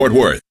Fort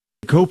Worth.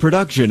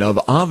 Co-production of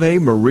Ave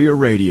Maria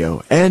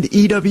Radio and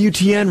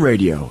EWTN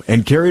Radio,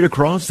 and carried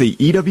across the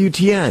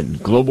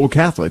EWTN Global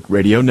Catholic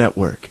Radio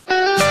Network.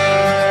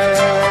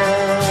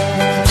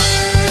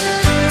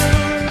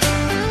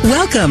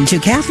 Welcome to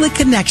Catholic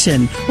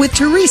Connection with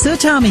Teresa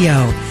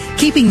Tomeo,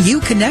 keeping you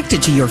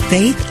connected to your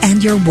faith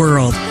and your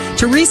world.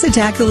 Teresa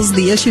tackles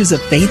the issues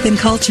of faith and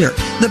culture,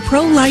 the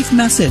pro-life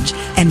message,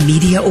 and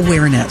media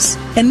awareness.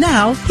 And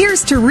now,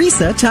 here's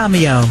Teresa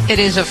Tomeo. It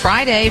is a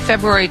Friday,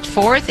 February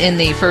 4th, in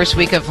the first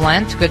week of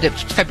Lent.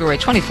 February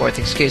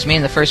 24th,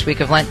 in the first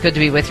week of Lent. Good to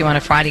be with you on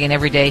a Friday and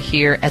every day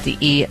here at the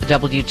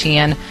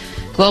EWTN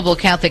Global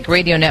Catholic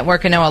Radio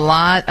Network. I know a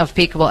lot of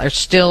people are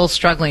still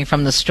struggling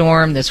from the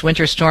storm, this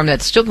winter storm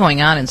that's still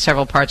going on in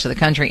several parts of the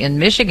country. In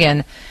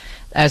Michigan,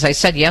 as I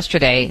said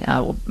yesterday,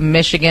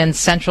 Michigan,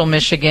 central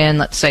Michigan,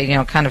 let's say,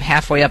 kind of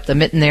halfway up the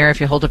mitten there if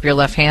you hold up your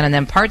left hand, and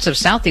then parts of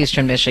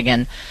southeastern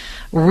Michigan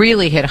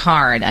really hit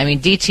hard. I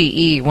mean,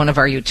 DTE, one of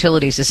our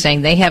utilities, is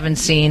saying they haven't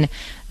seen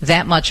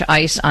that much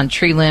ice on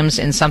tree limbs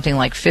in something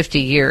like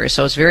 50 years.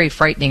 So it's very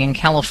frightening. And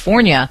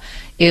California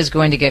is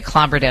going to get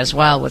clobbered as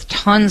well with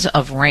tons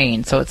of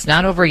rain. So it's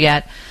not over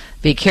yet.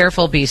 Be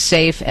careful, be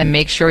safe, and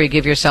make sure you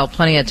give yourself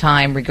plenty of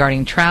time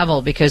regarding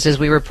travel, because as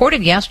we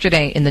reported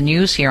yesterday in the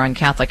news here on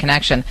Catholic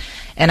Connection,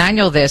 and I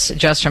know this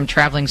just from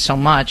traveling so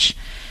much,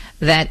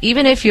 that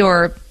even if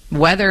your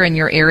weather in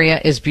your area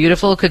is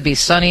beautiful, it could be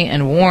sunny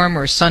and warm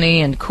or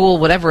sunny and cool,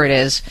 whatever it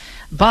is,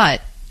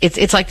 but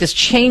it's like this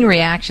chain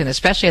reaction,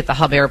 especially at the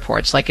hub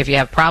airports. Like if you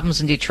have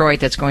problems in Detroit,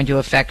 that's going to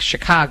affect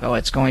Chicago,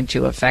 it's going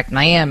to affect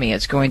Miami,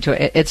 it's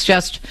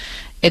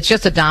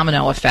just a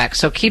domino effect.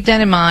 So keep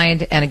that in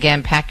mind, and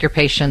again, pack your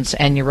patience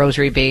and your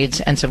rosary beads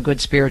and some good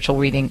spiritual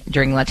reading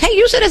during Lent. Hey,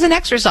 use it as an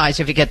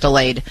exercise if you get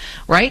delayed,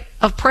 right?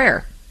 Of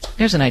prayer.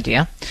 There's an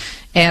idea.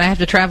 And I have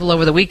to travel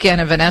over the weekend,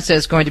 and Vanessa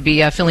is going to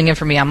be filling in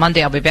for me on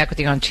Monday. I'll be back with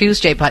you on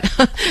Tuesday, but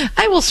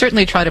I will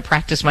certainly try to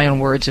practice my own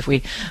words if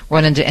we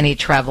run into any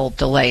travel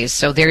delays.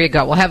 So there you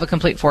go. We'll have a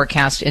complete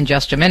forecast in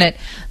just a minute.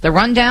 The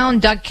rundown,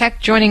 Doug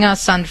Keck joining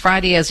us on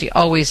Friday, as he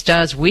always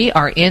does. We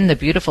are in the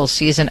beautiful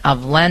season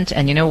of Lent,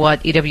 and you know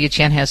what?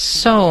 EWTN has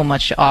so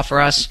much to offer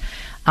us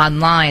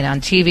online,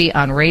 on TV,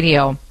 on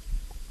radio.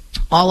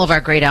 All of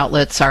our great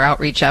outlets, our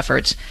outreach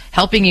efforts,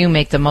 helping you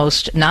make the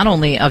most not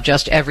only of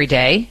just every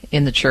day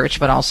in the church,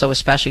 but also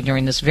especially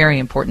during this very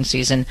important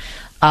season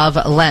of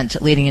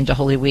Lent, leading into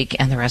Holy Week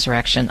and the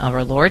resurrection of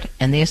our Lord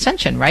and the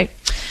Ascension, right?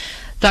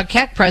 Doug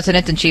Keck,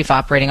 President and Chief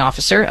Operating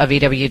Officer of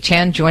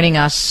EWTN, joining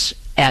us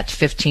at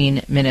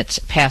 15 minutes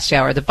past the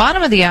hour. The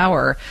bottom of the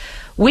hour,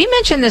 we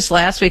mentioned this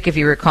last week, if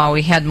you recall.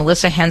 We had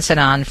Melissa Henson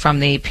on from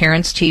the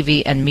Parents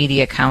TV and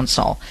Media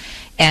Council,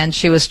 and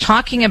she was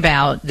talking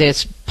about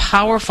this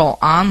powerful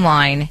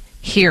online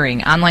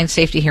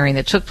safety hearing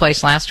that took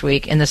place last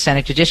week in the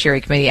Senate Judiciary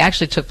Committee. It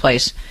actually took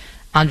place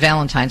on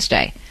Valentine's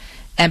Day.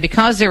 And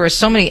because there were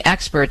so many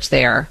experts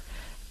there,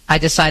 I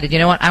decided, you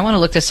know what, I want to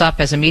look this up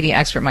as a media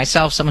expert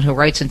myself, someone who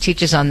writes and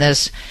teaches on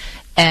this.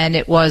 And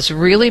it was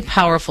really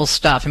powerful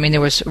stuff. I mean,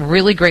 there was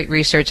really great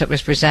research that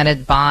was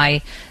presented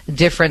by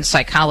different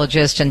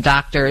psychologists and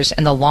doctors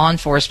and the law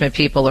enforcement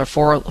people, or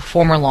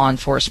former law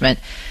enforcement.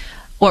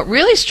 What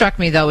really struck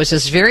me, though, is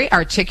this very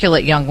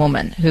articulate young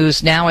woman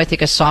who's now, I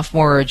think, a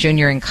sophomore or a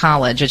junior in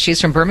college, and she's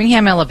from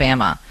Birmingham,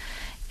 Alabama.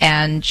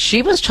 And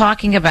she was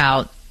talking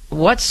about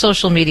what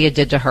social media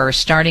did to her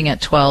starting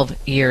at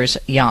 12 years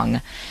young.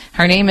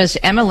 Her name is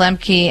Emma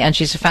Lemke, and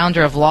she's the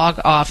founder of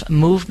Log Off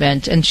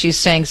Movement, and she's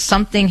saying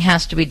something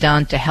has to be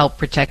done to help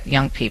protect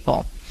young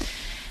people.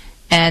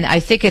 And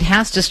I think it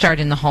has to start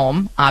in the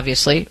home,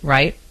 obviously,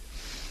 right?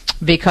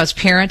 Because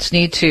parents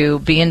need to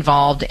be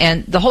involved.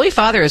 And the Holy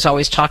Father is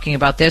always talking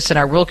about this, and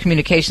our World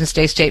Communications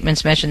Day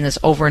statements mention this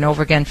over and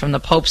over again from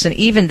the popes. And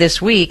even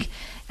this week,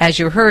 as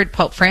you heard,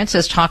 Pope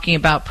Francis talking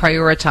about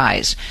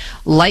prioritize,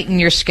 lighten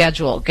your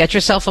schedule, get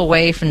yourself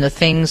away from the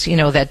things,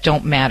 that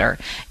don't matter.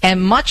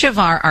 And much of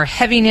our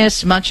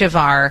heaviness, much of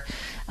our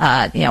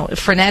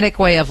frenetic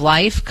way of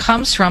life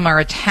comes from our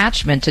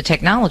attachment to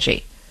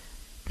technology.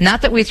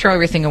 Not that we throw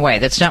everything away.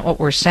 That's not what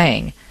we're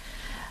saying.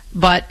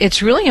 But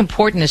it's really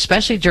important,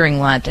 especially during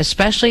Lent,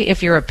 especially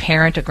if you're a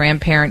parent, a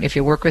grandparent, if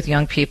you work with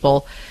young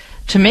people,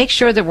 to make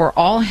sure that we're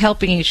all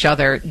helping each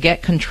other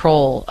get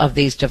control of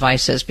these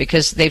devices,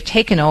 because they've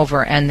taken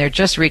over and they're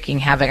just wreaking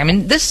havoc. I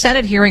mean, this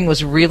Senate hearing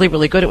was really,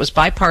 really good. It was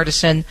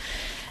bipartisan.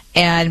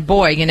 And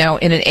boy, in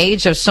an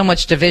age of so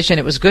much division,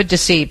 it was good to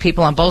see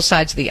people on both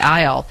sides of the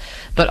aisle,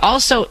 but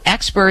also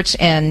experts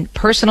and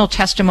personal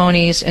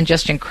testimonies and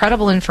just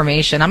incredible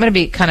information. I'm going to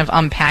be kind of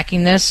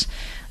unpacking this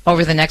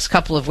over the next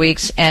couple of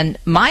weeks, and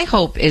my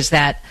hope is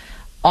that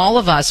all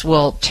of us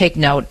will take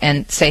note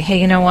and say, hey,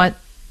 you know what?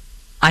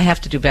 I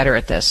have to do better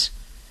at this.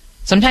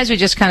 Sometimes we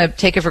just kind of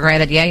take it for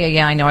granted.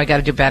 Yeah, I know I got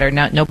to do better.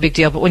 No big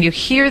deal. But when you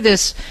hear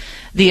this,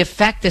 the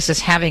effect this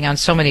is having on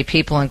so many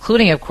people,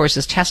 including, of course,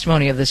 this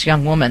testimony of this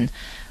young woman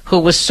who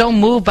was so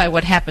moved by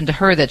what happened to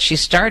her that she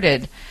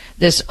started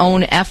this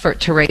own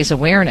effort to raise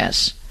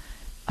awareness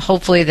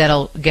hopefully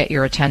that'll get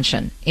your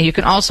attention. And you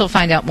can also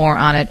find out more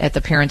on it at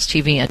the Parents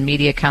TV and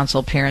Media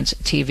Council,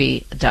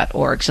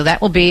 parentstv.org. So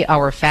that will be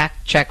our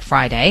Fact Check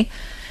Friday.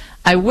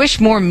 I wish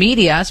more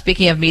media,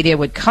 speaking of media,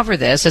 would cover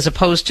this as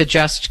opposed to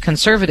just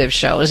conservative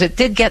shows. It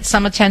did get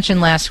some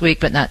attention last week,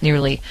 but not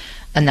nearly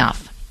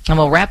enough. And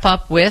we'll wrap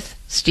up with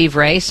Steve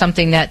Ray,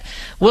 something that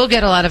will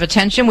get a lot of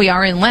attention. We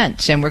are in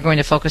Lent, and we're going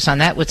to focus on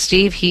that with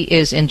Steve. He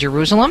is in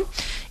Jerusalem,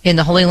 in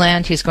the Holy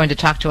Land. He's going to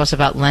talk to us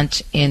about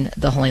Lent in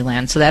the Holy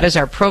Land. So that is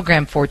our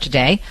program for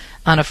today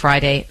on a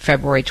Friday,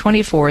 February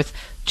 24th,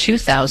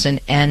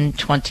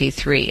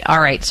 2023.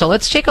 All right, so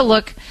let's take a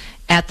look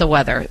at the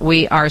weather.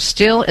 We are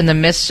still in the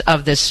midst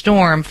of this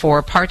storm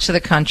for parts of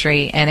the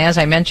country, and as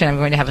I mentioned, I'm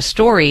going to have a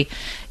story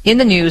in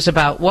the news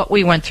about what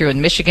we went through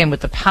in Michigan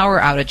with the power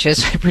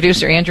outages.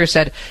 Producer Andrew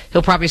said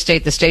he'll probably stay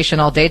at the station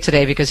all day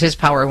today because his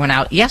power went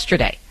out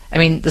yesterday. I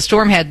mean, the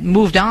storm had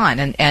moved on,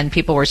 and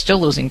people were still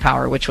losing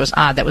power, which was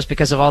odd. That was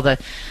because of all the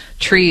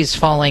trees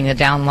falling, the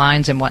down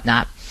lines and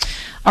whatnot.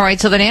 All right,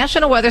 so the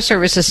National Weather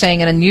Service is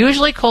saying an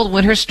unusually cold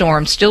winter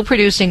storm still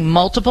producing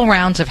multiple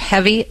rounds of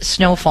heavy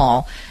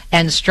snowfall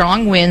and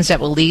strong winds that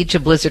will lead to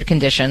blizzard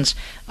conditions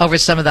over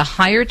some of the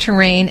higher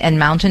terrain and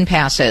mountain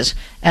passes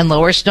and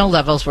lower snow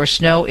levels where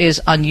snow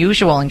is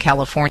unusual in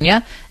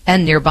California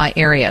and nearby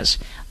areas.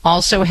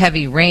 Also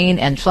heavy rain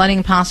and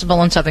flooding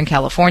possible in Southern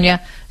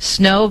California,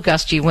 snow,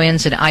 gusty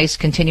winds, and ice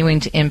continuing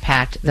to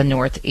impact the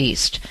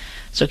Northeast.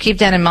 So keep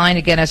that in mind,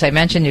 again, as I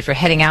mentioned, if you're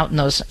heading out in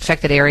those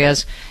affected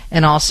areas,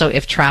 and also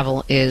if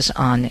travel is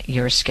on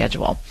your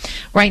schedule.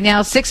 Right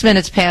now, 6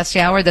 minutes past the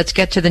hour. Let's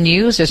get to the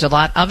news. There's a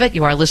lot of it.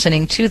 You are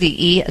listening to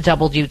the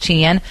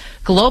EWTN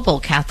Global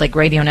Catholic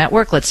Radio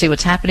Network. Let's see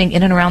what's happening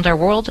in and around our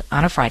world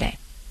on a Friday.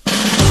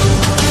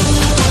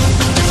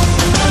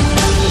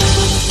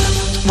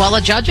 Well,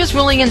 a judge's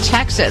ruling in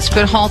Texas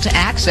could halt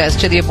access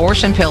to the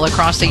abortion pill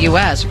across the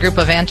U.S. A group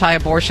of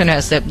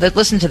anti-abortionists that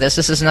listen to this.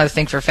 This is another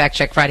thing for Fact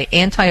Check Friday.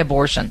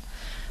 Anti-abortion,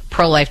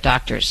 pro-life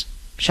doctors.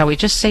 Shall we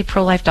just say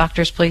pro-life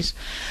doctors, please?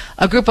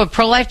 A group of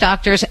pro-life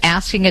doctors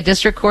asking a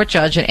district court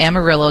judge in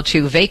Amarillo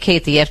to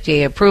vacate the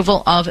FDA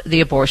approval of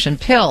the abortion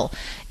pill.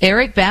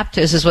 Eric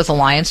Baptist is with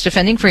Alliance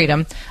Defending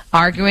Freedom,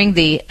 arguing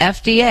the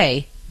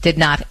FDA did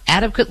not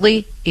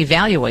adequately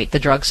evaluate the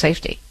drug's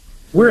safety.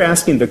 We're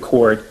asking the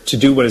court to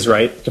do what is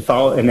right, to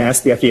follow and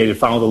ask the FDA to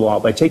follow the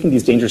law by taking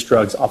these dangerous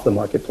drugs off the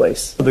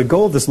marketplace. The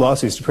goal of this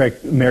lawsuit is to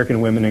protect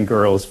American women and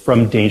girls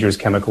from dangerous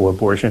chemical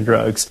abortion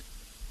drugs.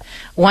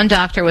 One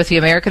doctor with the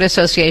American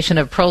Association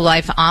of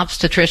Pro-Life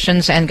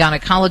Obstetricians and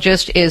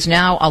Gynecologists is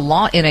now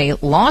in a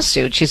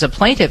lawsuit. She's a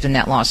plaintiff in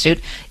that lawsuit,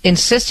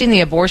 insisting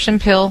the abortion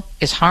pill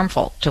is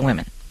harmful to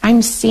women.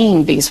 I'm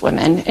seeing these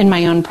women in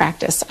my own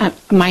practice.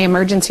 My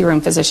emergency room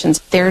physicians,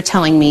 they're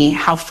telling me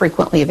how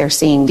frequently they're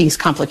seeing these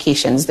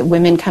complications. The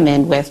women come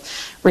in with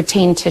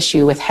retained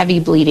tissue, with heavy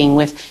bleeding,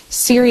 with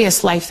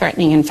serious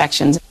life-threatening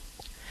infections.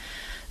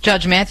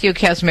 Judge Matthew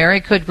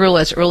Kaczmarek could rule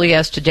as early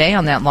as today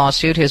on that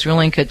lawsuit. His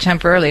ruling could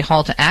temporarily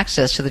halt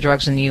access to the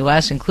drugs in the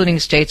U.S., including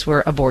states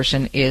where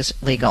abortion is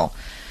legal.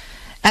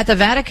 At the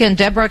Vatican,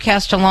 Deborah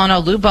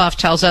Castellano-Luboff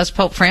tells us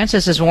Pope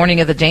Francis is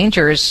warning of the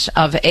dangers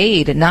of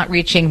aid not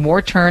reaching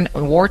war-torn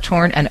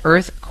and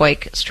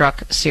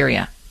earthquake-struck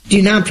Syria. Do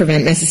not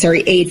prevent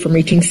necessary aid from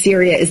reaching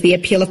Syria is the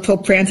appeal of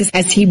Pope Francis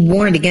as he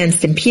warned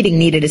against impeding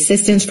needed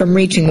assistance from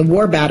reaching the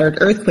war-battered,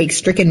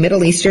 earthquake-stricken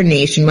Middle Eastern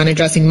nation when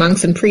addressing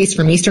monks and priests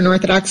from Eastern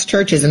Orthodox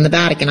churches in the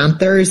Vatican on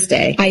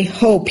Thursday. I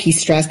hope, he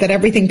stressed, that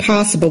everything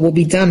possible will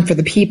be done for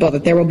the people,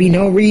 that there will be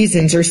no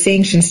reasons or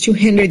sanctions to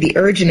hinder the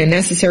urgent and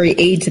necessary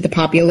aid to the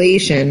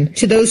population.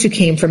 To those who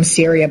came from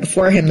Syria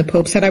before him, the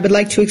Pope said, I would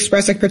like to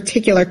express a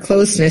particular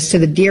closeness to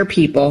the dear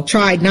people,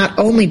 tried not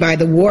only by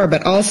the war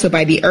but also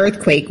by the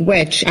earthquake,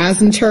 which,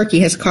 as in Turkey,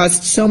 has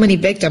caused so many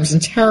victims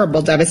and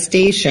terrible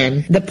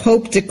devastation. The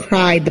Pope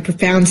decried the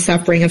profound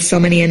suffering of so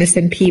many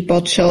innocent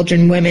people,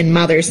 children, women,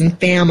 mothers, and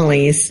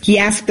families. He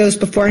asked those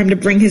before him to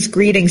bring his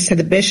greetings to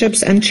the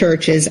bishops and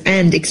churches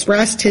and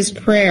expressed his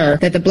prayer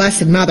that the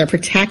Blessed Mother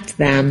protect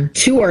them.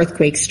 2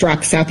 earthquakes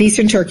struck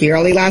southeastern Turkey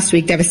early last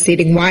week,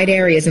 devastating wide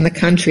areas in the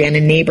country and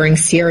in neighboring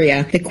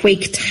Syria. The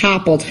quake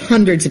toppled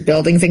hundreds of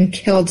buildings and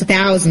killed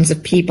thousands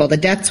of people. The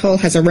death toll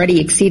has already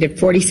exceeded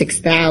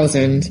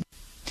 46,000.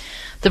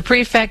 The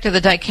prefect of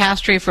the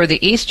dicastery for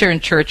the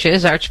Eastern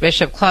churches,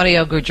 Archbishop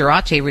Claudio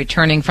Gujarati,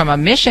 returning from a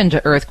mission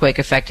to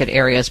earthquake-affected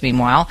areas,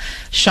 meanwhile,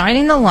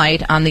 shining the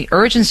light on the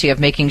urgency of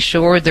making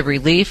sure the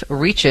relief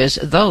reaches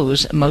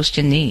those most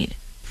in need.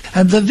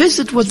 And the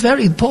visit was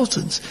very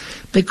important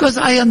because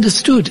I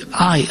understood,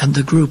 I and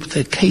the group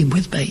that came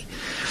with me,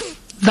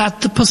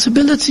 that the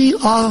possibility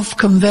of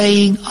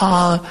conveying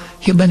our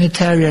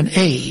humanitarian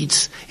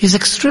aids is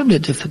extremely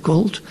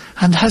difficult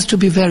and has to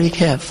be very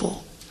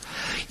careful.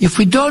 If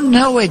we don't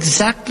know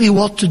exactly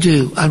what to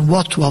do and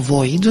what to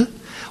avoid,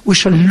 we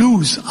shall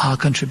lose our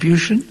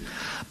contribution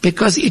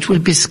because it will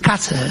be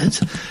scattered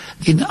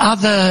in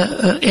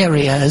other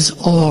areas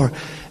or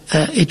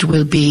it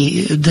will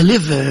be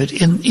delivered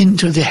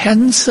into the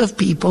hands of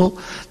people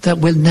that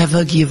will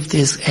never give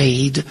this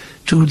aid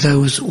to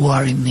those who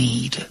are in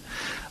need.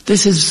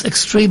 This is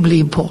extremely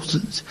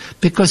important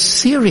because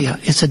Syria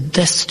is a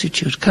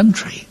destitute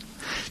country.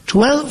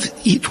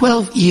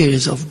 12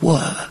 years of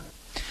war.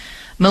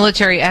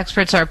 Military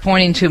experts are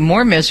pointing to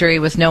more misery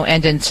with no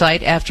end in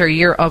sight after a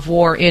year of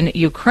war in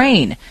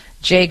Ukraine.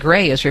 Jay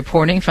Gray is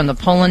reporting from the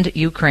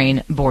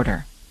Poland-Ukraine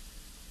border.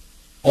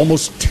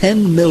 Almost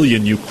 10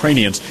 million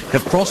Ukrainians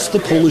have crossed the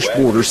Polish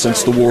border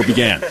since the war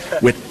began,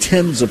 with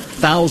tens of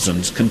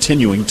thousands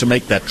continuing to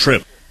make that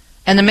trip.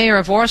 And the mayor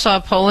of Warsaw,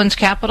 Poland's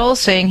capital,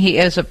 saying he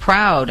is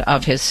proud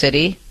of his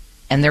city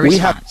and their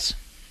response.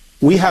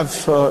 We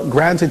have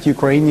granted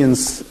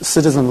Ukrainians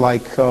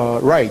citizen-like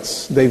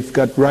rights. They've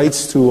got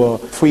rights to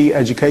free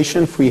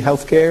education, free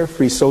health care,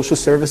 free social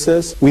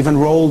services. We've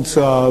enrolled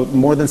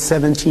more than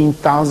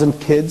 17,000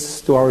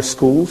 kids to our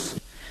schools.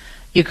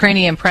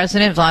 Ukrainian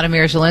President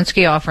Vladimir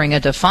Zelensky offering a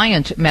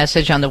defiant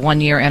message on the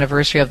one-year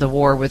anniversary of the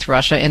war with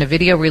Russia. In a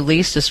video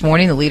released this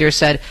morning, the leader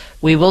said,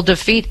 "We will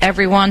defeat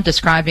everyone,"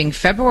 describing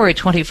February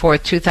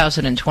 24th,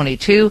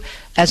 2022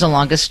 as the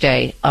longest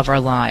day of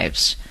our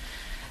lives.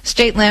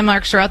 State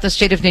landmarks throughout the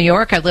state of New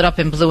York are lit up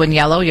in blue and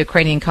yellow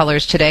Ukrainian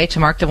colors today to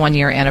mark the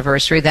one-year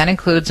anniversary. That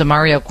includes the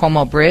Mario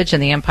Cuomo Bridge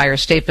and the Empire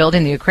State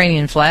Building, the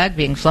Ukrainian flag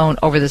being flown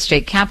over the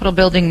state capitol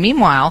building.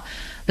 Meanwhile,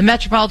 the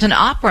Metropolitan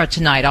Opera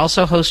tonight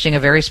also hosting a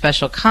very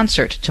special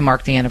concert to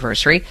mark the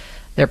anniversary.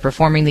 They're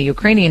performing the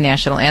Ukrainian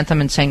national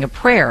anthem and saying a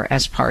prayer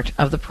as part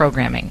of the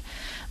programming.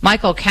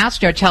 Michael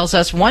Kastner tells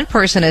us one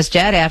person is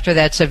dead after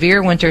that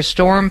severe winter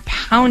storm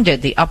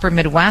pounded the upper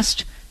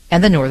Midwest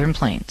and the northern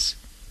plains.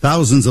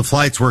 Thousands of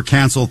flights were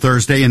canceled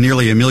Thursday and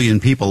nearly 1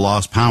 million people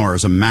lost power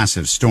as a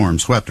massive storm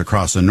swept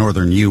across the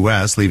northern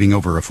U.S., leaving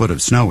over a foot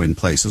of snow in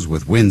places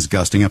with winds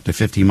gusting up to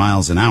 50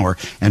 miles an hour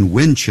and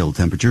wind chill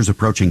temperatures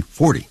approaching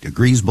 40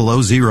 degrees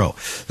below zero.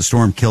 The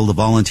storm killed a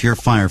volunteer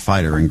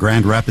firefighter in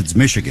Grand Rapids,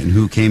 Michigan,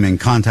 who came in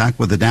contact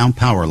with a downed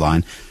power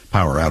line.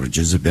 Power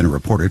outages have been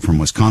reported from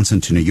Wisconsin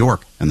to New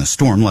York, and the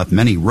storm left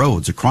many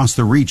roads across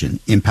the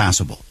region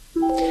impassable.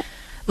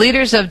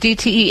 Leaders of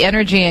DTE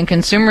Energy and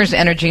Consumers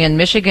Energy in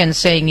Michigan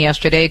saying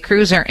yesterday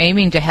crews are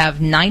aiming to have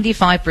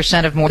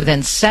 95% of more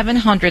than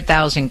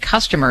 700,000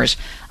 customers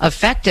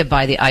affected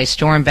by the ice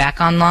storm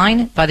back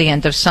online by the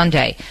end of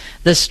Sunday.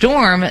 The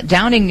storm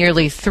downing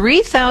nearly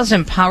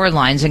 3,000 power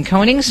lines and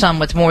coating some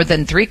with more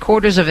than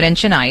 3/4 of an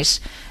inch in ice,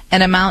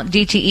 an amount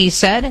DTE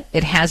said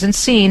it hasn't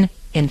seen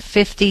in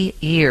 50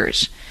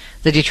 years.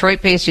 The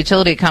Detroit-based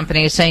utility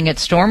company is saying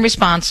its storm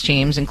response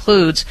teams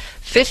includes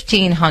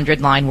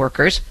 1,500 line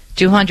workers,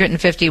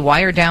 250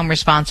 wire-down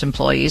response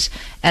employees,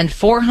 and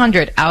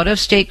 400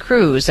 out-of-state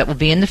crews that will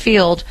be in the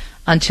field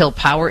until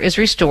power is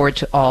restored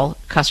to all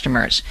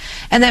customers.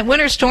 And that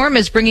winter storm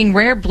is bringing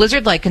rare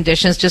blizzard-like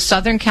conditions to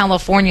Southern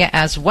California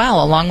as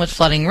well, along with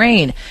flooding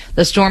rain.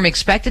 The storm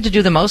expected to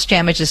do the most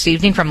damage this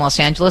evening from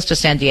Los Angeles to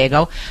San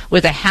Diego,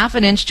 with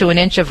 0.5 inch to 1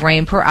 inch of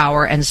rain per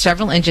hour and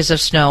several inches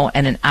of snow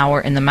and an hour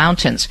in the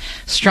mountains.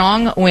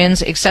 Strong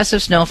winds,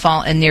 excessive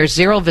snowfall, and near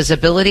zero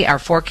visibility are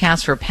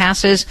forecast for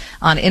passes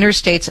on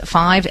Interstates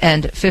 5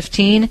 and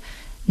 15,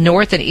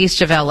 north and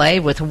east of L.A.,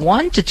 with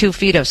 1 to 2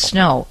 feet of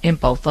snow in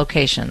both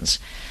locations.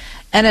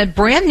 And a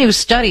brand new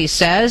study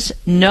says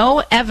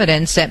no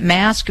evidence that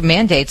mask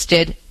mandates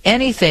did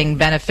anything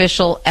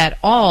beneficial at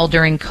all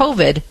during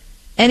COVID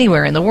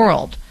anywhere in the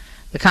world.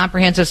 The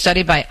comprehensive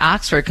study by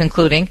Oxford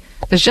concluding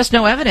there's just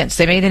no evidence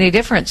they made any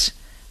difference.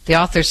 The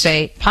authors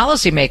say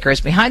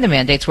policymakers behind the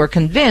mandates were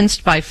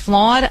convinced by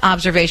flawed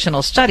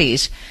observational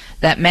studies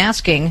that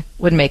masking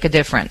would make a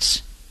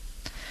difference.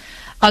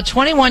 A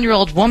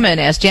 21-year-old woman,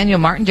 as Daniel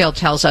Martindale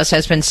tells us,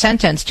 has been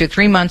sentenced to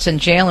 3 months in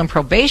jail and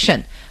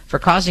probation for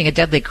causing a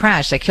deadly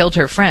crash that killed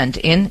her friend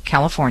in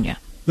California.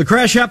 The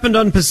crash happened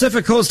on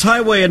Pacific Coast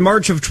Highway in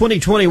March of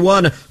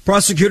 2021.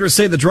 Prosecutors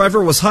say the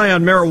driver was high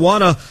on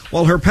marijuana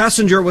while her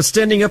passenger was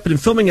standing up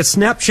and filming a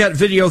Snapchat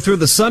video through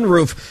the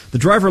sunroof. The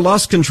driver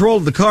lost control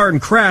of the car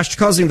and crashed,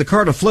 causing the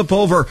car to flip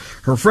over.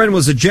 Her friend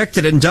was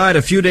ejected and died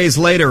a few days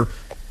later.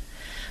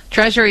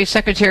 Treasury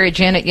Secretary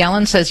Janet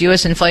Yellen says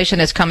U.S. inflation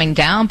is coming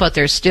down, but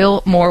there's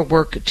still more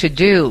work to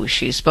do.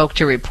 She spoke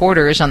to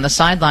reporters on the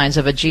sidelines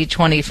of a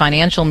G20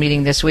 financial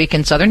meeting this week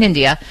in southern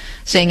India,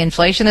 saying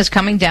inflation is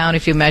coming down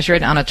if you measure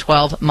it on a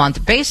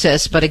 12-month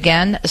basis, but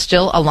again,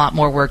 still a lot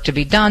more work to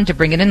be done to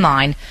bring it in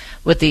line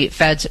with the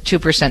Fed's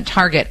 2%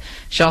 target.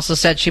 She also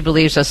said she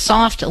believes a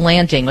soft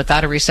landing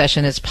without a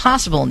recession is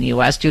possible in the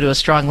U.S. due to a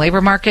strong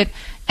labor market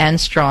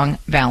and strong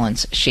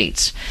balance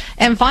sheets.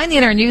 And finally,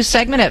 in our news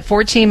segment at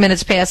 14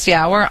 minutes past the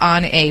hour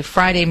on a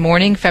Friday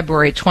morning,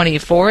 February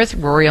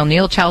 24th, Rory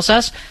O'Neill tells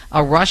us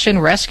a Russian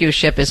rescue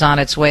ship is on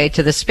its way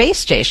to the space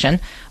station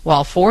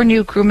while 4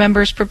 new crew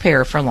members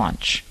prepare for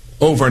launch.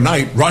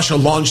 Overnight, Russia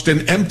launched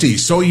an empty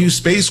Soyuz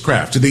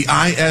spacecraft to the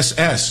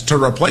ISS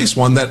to replace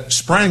one that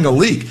sprang a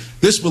leak.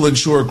 This will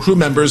ensure crew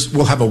members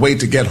will have a way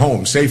to get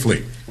home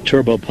safely.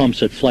 Turbo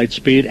pumps at flight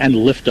speed and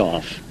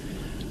liftoff.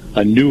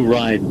 A new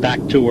ride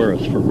back to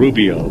Earth for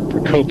Rubio,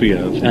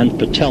 Prokopiev, and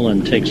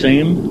Patelin takes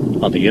aim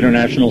on the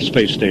International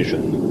Space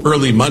Station.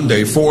 Early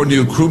Monday, 4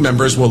 new crew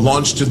members will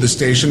launch to the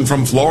station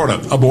from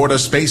Florida aboard a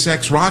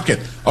SpaceX rocket,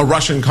 a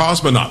Russian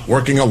cosmonaut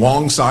working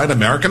alongside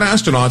American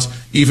astronauts,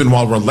 even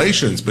while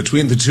relations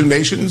between the two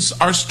nations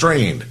are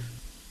strained.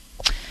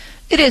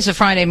 It is a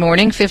Friday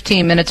morning,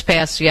 15 minutes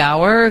past the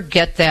hour.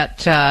 Get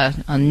that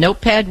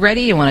notepad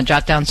ready. You want to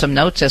jot down some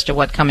notes as to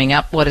what is coming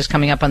up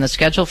on the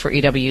schedule for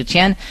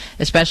EWTN,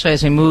 especially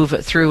as we move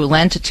through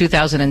Lent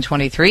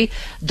 2023.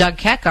 Doug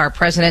Keck, our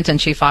President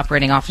and Chief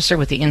Operating Officer,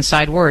 with the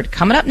Inside Word.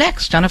 Coming up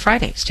next on a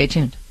Friday. Stay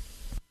tuned.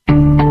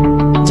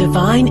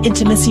 Divine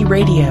Intimacy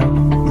Radio.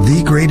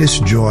 The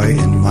greatest joy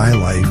in my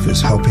life is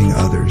helping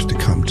others to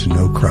come to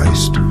know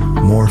Christ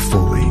more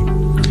fully.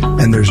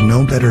 And there's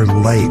no better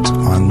light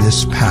on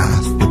this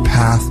path, the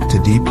path to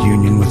deep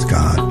union with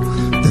God,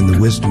 than the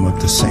wisdom of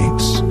the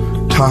saints.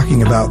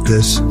 Talking about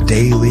this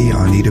daily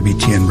on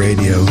EWTN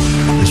Radio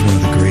is one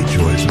of the great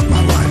joys of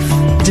my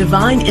life.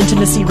 Divine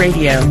Intimacy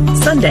Radio,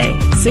 Sunday,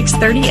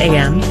 6:30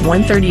 a.m.,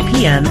 1:30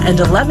 p.m., and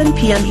 11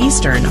 p.m.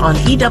 Eastern on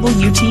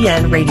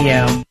EWTN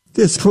Radio.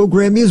 This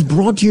program is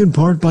brought to you in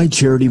part by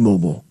Charity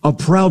Mobile, a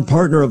proud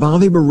partner of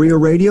Ave Maria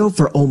Radio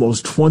for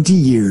almost 20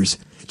 years.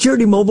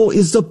 Charity Mobile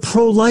is the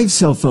pro-life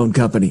cell phone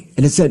company,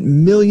 and it's sent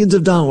millions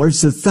of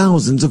dollars to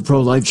thousands of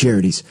pro-life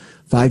charities.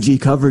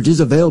 5G coverage is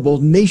available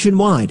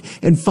nationwide,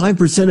 and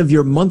 5% of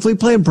your monthly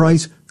plan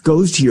price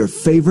goes to your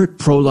favorite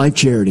pro-life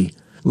charity.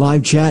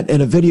 Live chat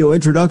and a video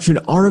introduction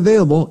are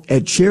available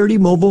at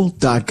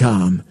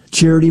CharityMobile.com.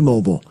 Charity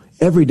Mobile.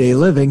 Everyday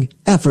living,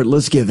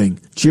 effortless giving.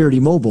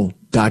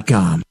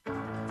 CharityMobile.com.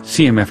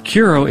 CMF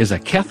Curo is a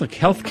Catholic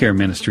healthcare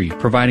ministry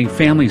providing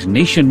families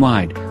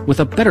nationwide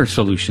with a better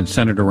solution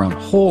centered around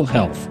whole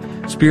health,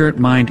 spirit,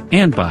 mind,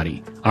 and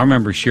body. Our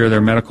members share their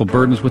medical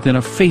burdens within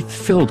a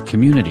faith-filled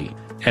community.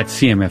 At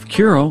CMF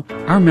Curo,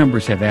 our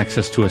members have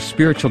access to a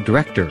spiritual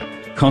director,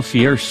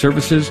 concierge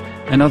services,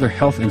 and other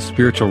health and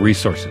spiritual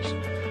resources.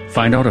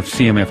 Find out if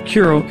CMF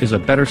Curo is a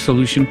better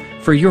solution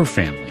for your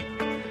family.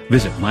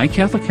 Visit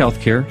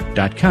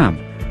mycatholichealthcare.com.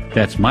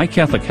 That's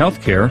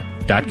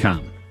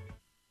mycatholichealthcare.com.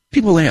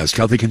 People ask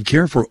how they can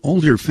care for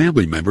older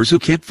family members who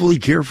can't fully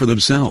care for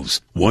themselves.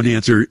 One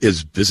answer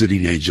is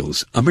Visiting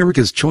Angels,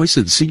 America's choice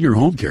in senior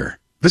home care.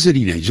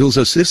 Visiting Angels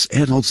assists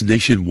adults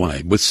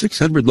nationwide with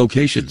 600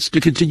 locations to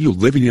continue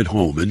living at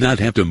home and not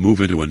have to move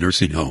into a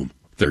nursing home.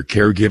 Their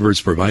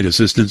caregivers provide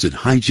assistance in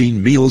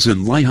hygiene, meals,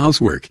 and light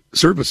housework.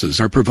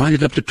 Services are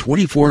provided up to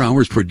 24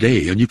 hours per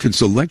day, and you can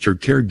select your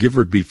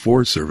caregiver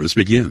before service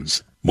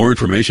begins. More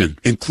information,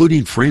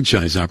 including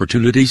franchise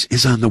opportunities,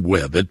 is on the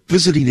web at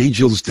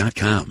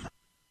visitingangels.com.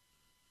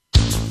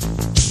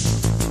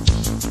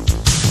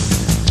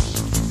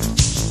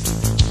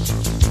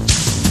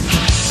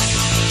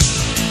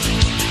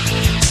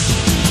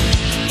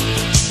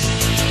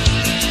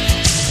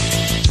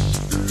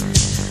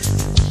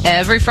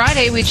 Every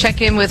Friday, we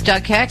check in with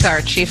Doug Keck, our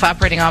Chief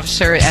Operating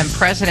Officer and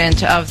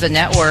President of the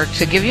network,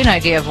 to give you an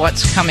idea of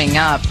what's coming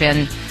up.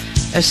 And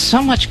there's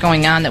so much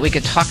going on that we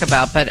could talk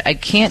about, but I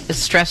can't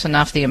stress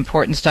enough the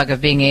importance, Doug,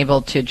 of being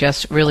able to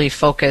just really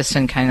focus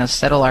and kind of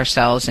settle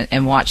ourselves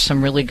and watch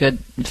some really good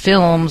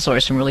films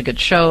or some really good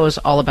shows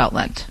all about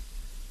Lent.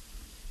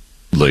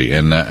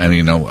 And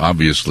you know,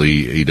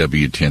 obviously,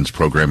 EWTN's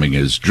programming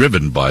is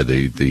driven by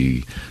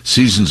the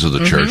seasons of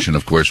the church, and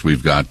of course,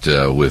 we've got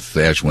with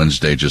Ash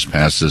Wednesday just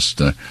past us,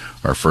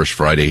 our first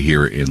Friday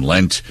here in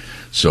Lent.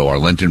 So our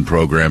Lenten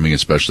programming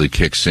especially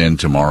kicks in.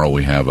 Tomorrow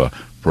we have a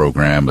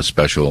program, a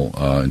special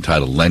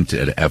entitled Lent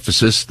at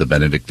Ephesus, the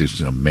Benedictines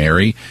of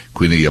Mary,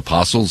 Queen of the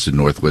Apostles in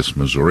Northwest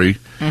Missouri.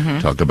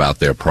 Talk about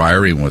their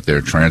priory and what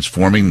they're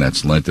transforming.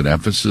 That's Lent at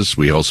Ephesus.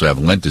 We also have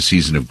Lent, a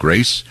Season of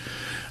Grace,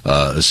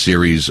 a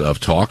series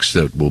of talks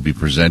that will be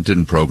presented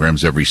in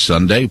programs every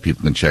Sunday.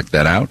 People can check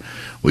that out.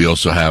 We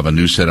also have a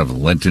new set of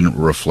Lenten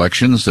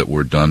reflections that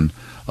were done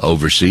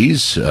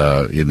overseas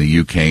in the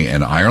UK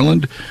and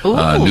Ireland.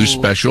 New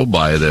special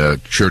by the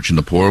Church and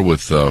the Poor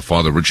with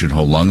Father Richard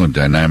Holung, a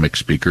dynamic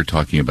speaker,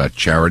 talking about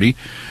charity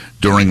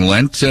during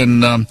Lent,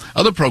 and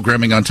other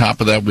programming on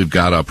top of that. We've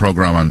got a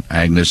program on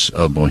Agnes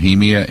of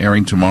Bohemia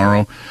airing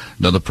tomorrow,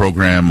 another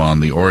program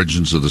on the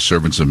origins of the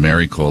Servants of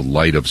Mary called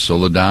Light of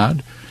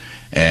Soledad,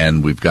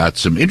 and we've got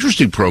some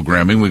interesting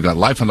programming. We've got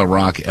Life on the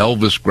Rock,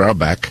 Elvis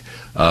Graubeck.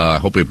 I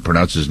hope I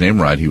pronounced his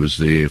name right. He was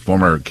the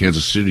former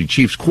Kansas City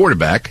Chiefs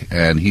quarterback,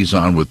 and he's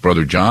on with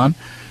Brother John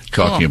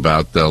talking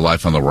about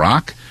Life on the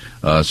Rock.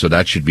 So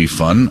that should be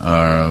fun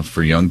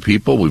for young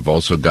people. We've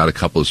also got a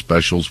couple of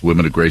specials,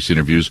 Women of Grace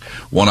interviews,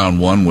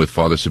 one-on-one with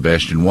Father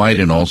Sebastian White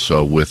and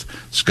also with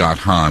Scott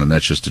Hahn. And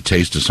that's just a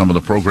taste of some of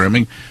the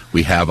programming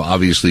we have,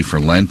 obviously, for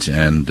Lent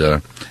and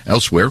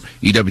elsewhere.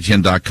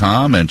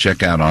 EWTN.com, and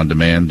check out On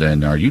Demand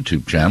and our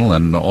YouTube channel,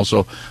 and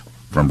also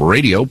from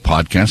Radio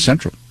Podcast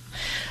Central.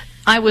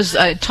 I was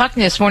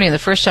talking this morning in the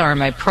first hour of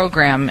my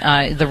program.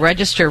 The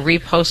Register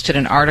reposted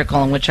an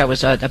article in which I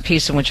was a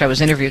piece in which I was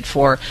interviewed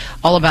for,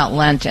 all about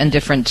Lent and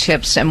different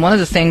tips. And one of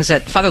the things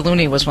that Father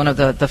Looney was one of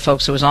the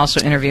folks who was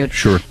also interviewed.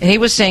 Sure. And he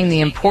was saying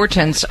the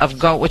importance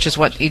of which is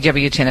what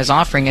EWTN is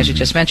offering, as you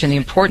just mentioned, the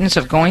importance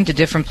of going to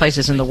different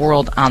places in the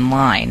world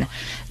online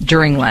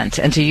during Lent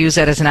and to use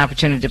that as an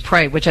opportunity to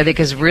pray, which I think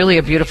is really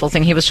a beautiful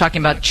thing. He was talking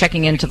about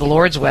checking into the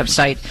Lord's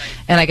website,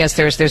 and I guess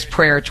there's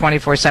prayer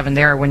 24/7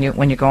 there when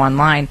you go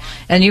online.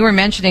 And you were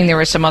mentioning there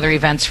were some other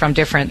events from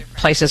different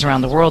places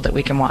around the world that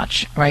we can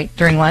watch, right,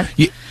 during Lent?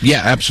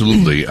 Yeah,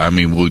 absolutely. I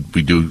mean,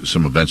 we do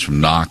some events from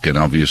Knock, and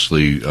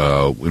obviously,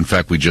 in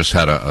fact, we just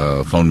had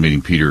a phone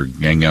meeting. Peter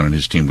Gagnon and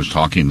his team was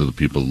talking to the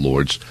people of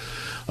Lourdes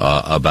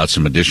about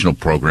some additional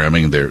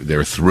programming.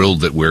 They're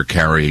thrilled that we're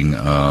carrying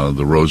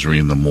the Rosary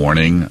in the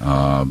morning.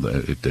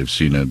 They've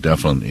seen a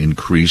definite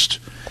increase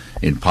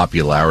in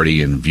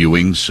popularity and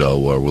viewing, so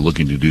we're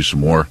looking to do some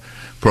more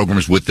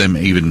programs with them,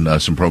 even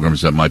some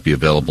programs that might be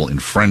available in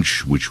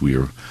French, which we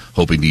are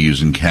hoping to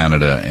use in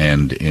Canada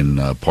and in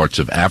parts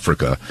of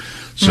Africa.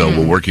 So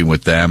we're working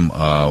with them.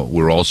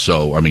 We're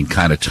also,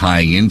 kind of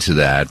tying into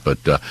that, but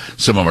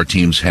some of our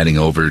teams heading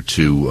over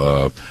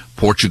to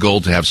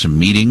Portugal to have some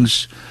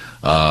meetings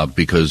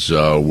because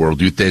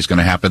World Youth Day is going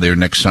to happen there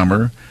next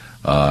summer.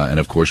 And,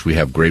 of course, we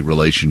have great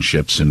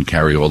relationships and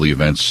carry all the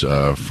events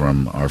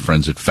from our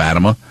friends at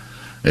Fatima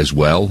as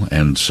well.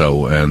 And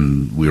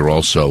we were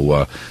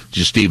also,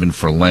 just even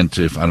for Lent,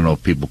 I don't know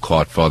if people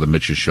caught Father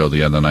Mitch's show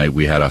the other night,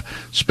 we had a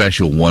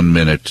special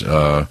 1-minute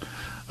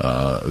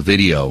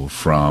video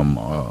from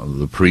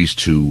the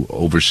priest who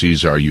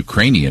oversees our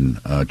Ukrainian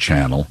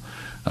channel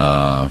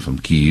from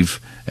Kyiv,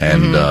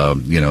 and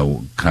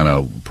kind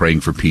of praying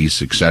for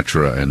peace,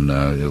 etc., and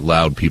it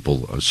allowed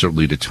people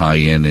certainly to tie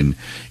in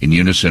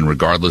unison,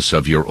 regardless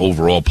of your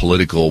overall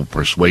political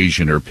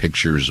persuasion or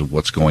pictures of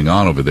what's going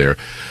on over there.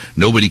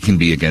 Nobody can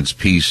be against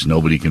peace.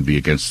 Nobody can be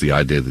against the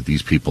idea that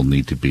these people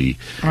need to be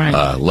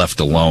left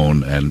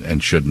alone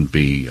and shouldn't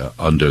be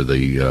under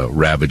the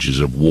ravages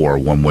of war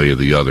one way or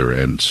the other.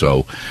 And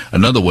so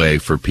another way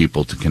for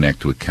people to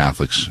connect with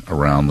Catholics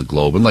around the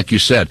globe. And like you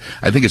said,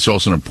 I think it's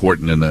also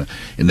important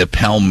in the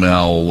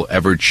pell-mell,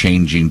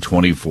 ever-changing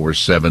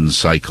 24/7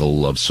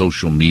 cycle of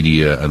social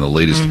media and the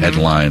latest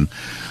headline,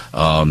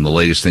 the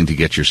latest thing to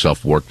get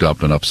yourself worked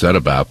up and upset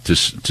about, to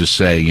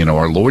say,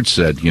 our Lord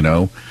said,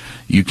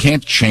 you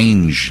can't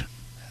change,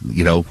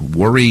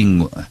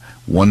 worrying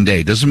one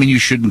day doesn't mean you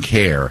shouldn't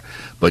care,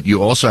 but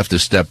you also have to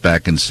step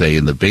back and say,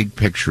 in the big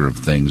picture of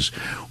things,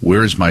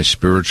 where is my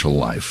spiritual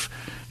life?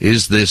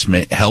 Is this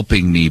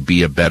helping me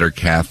be a better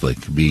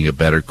Catholic, being a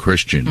better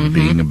Christian,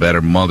 being a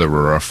better mother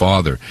or a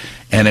father?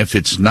 And if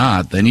it's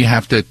not, then you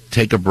have to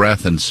take a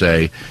breath and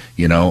say,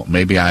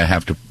 maybe I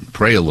have to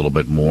pray a little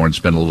bit more and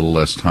spend a little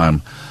less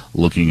time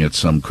looking at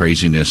some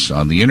craziness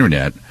on the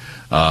internet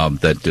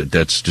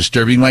that's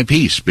disturbing my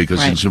peace,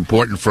 because it's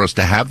important for us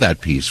to have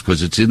that peace,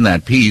 because it's in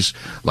that peace,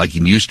 like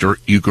in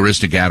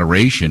Eucharistic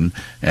adoration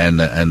and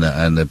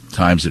the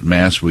times at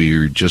Mass where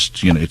you're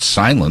just, it's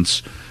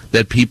silence,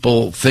 that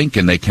people think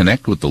and they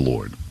connect with the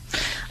Lord.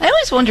 I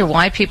always wonder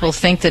why people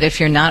think that if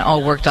you're not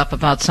all worked up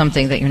about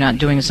something, that you're not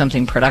doing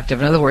something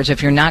productive. In other words,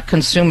 if you're not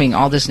consuming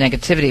all this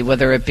negativity,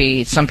 whether it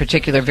be some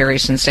particular very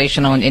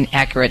sensational and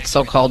inaccurate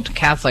so-called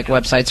Catholic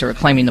websites that are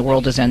claiming the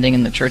world is ending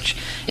and the church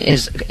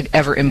is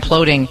ever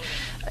imploding,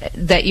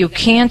 that you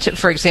can't,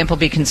 for example,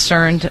 be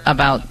concerned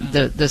about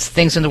the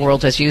things in the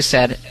world, as you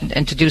said,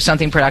 and to do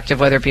something productive,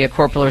 whether it be a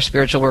corporal or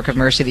spiritual work of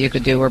mercy that you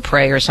could do or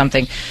pray or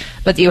something,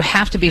 but you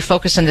have to be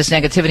focused on this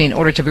negativity in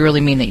order to really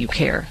mean that you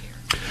care.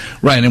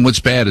 Right, and what's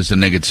bad is the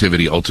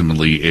negativity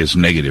ultimately is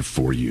negative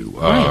for you.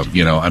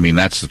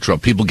 That's the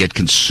trouble. People get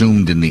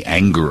consumed in the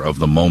anger of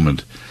the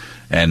moment,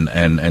 and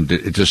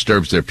it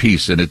disturbs their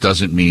peace, and it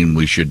doesn't mean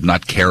we should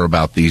not care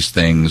about these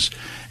things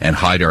and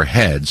hide our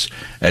heads.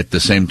 At the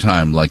same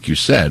time, like you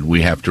said,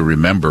 we have to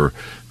remember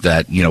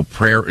that,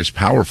 prayer is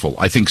powerful.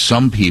 I think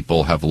some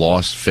people have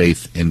lost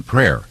faith in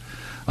prayer.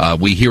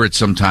 We hear it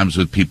sometimes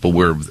with people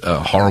where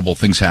horrible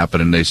things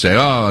happen, and they say,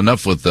 "Oh,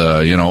 enough with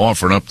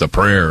offering up the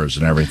prayers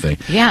and everything."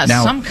 Yeah,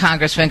 some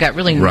congressman got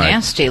really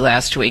nasty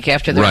last week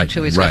after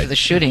 2 weeks after the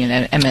shooting in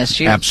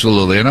MSU.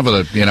 Absolutely,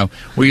 another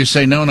where you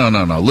say, "No.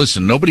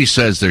 Listen, nobody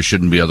says there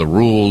shouldn't be other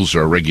rules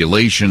or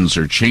regulations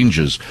or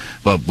changes,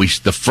 but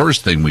the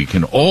first thing we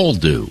can all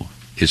do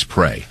is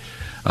pray."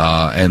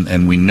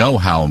 And we know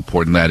how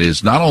important that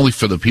is, not only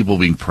for the people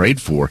being prayed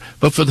for,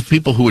 but for the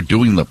people who are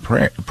doing the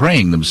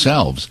praying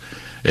themselves.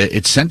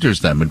 It centers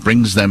them. It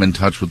brings them in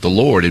touch with the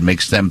Lord. It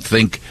makes them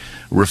think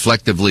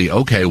reflectively,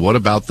 okay, what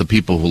about the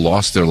people who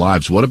lost their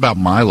lives? What about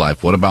my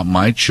life? What about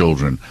my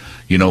children?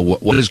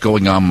 What is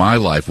going on in my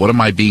life? What am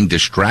I being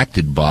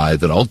distracted by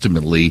that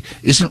ultimately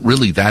isn't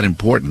really that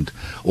important?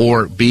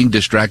 Or being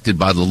distracted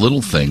by the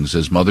little things,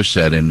 as Mother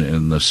said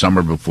in the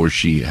summer before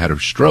she had her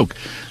stroke.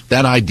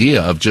 That idea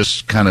of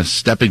just kind of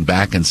stepping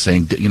back and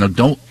saying,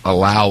 don't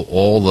allow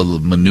all the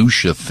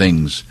minutia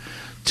things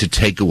to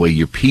take away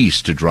your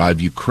peace, to drive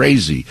you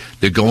crazy.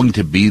 They're going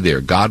to be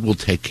there. God will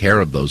take care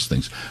of those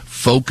things.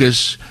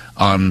 focus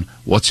on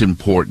what's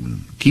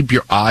important. Keep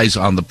your eyes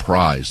on the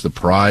prize. The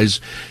prize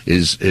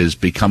is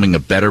becoming a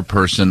better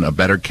person, a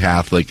better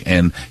Catholic,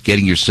 and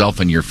getting yourself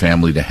and your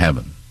family to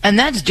heaven. And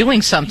that's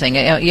doing something.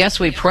 Yes,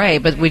 we pray,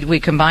 but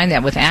we combine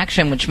that with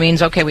action, which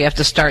means, okay, we have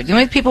to start. The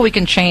only people we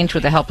can change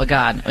with the help of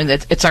God, I mean,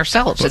 it's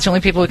ourselves. It's the only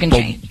people we can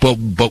change.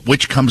 But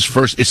which comes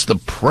first? It's the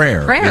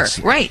prayer.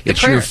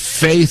 It's your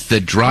faith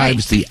that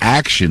drives the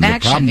action. The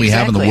problem we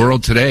have in the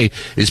world today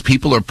is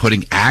people are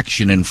putting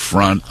action in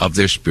front of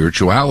their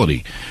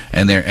spirituality,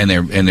 and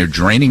they're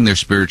draining their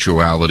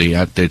spirituality.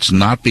 It's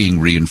not being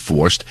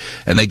reinforced,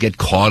 and they get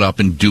caught up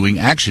in doing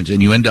actions,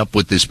 and you end up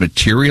with this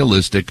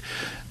materialistic,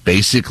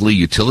 basically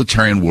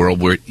utilitarian world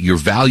where your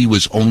value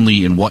is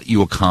only in what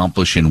you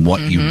accomplish and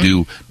what you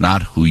do,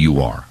 not who you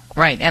are.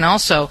 Right, and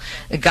also,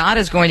 God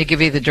is going to give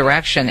you the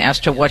direction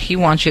as to what He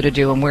wants you to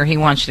do and where He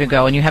wants you to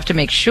go, and you have to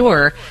make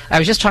sure, I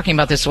was just talking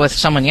about this with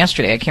someone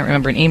yesterday, I can't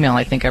remember an email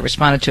I think I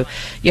responded to,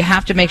 you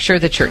have to make sure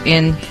that you're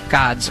in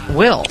God's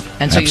will,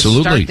 and so you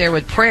start there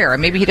with prayer,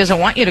 and maybe He doesn't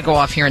want you to go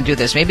off here and do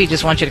this, maybe He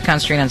just wants you to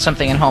concentrate on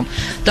something at home.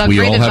 Doug, we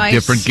great all advice. have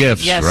different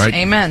gifts, yes, right?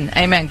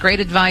 Amen,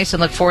 great advice,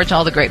 and look forward to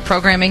all the great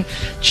programming.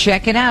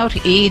 Check it out,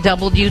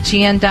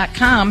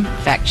 EWTN.com.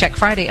 Fact Check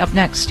Friday up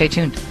next, stay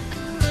tuned.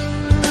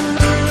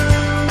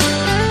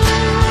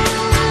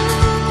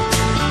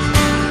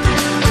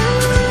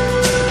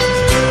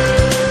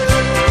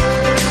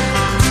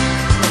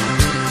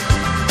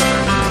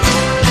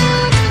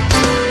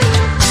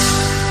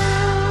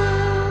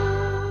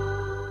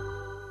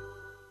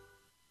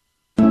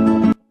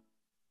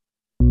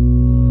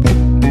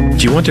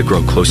 Do you want to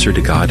grow closer to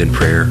God in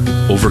prayer,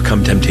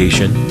 overcome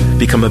temptation,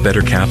 become a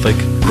better Catholic,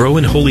 grow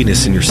in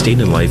holiness in your state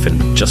in life,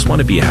 and just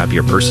want to be a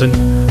happier person?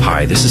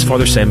 Hi, this is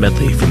Father Sam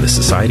Medley from the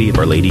Society of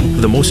Our Lady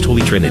of the Most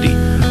Holy Trinity,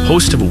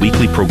 host of a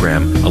weekly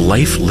program, A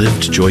Life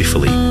Lived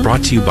Joyfully,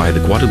 brought to you by the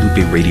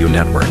Guadalupe Radio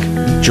Network.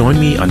 Join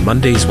me on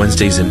Mondays,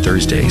 Wednesdays, and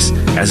Thursdays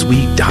as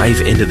we dive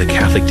into the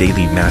Catholic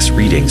Daily Mass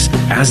readings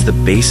as the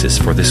basis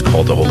for this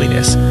call to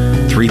holiness,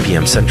 3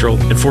 p.m. Central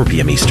and 4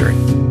 p.m.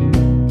 Eastern.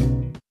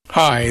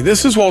 Hi,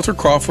 this is Walter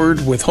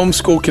Crawford with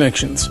Homeschool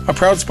Connections, a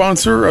proud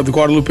sponsor of the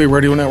Guadalupe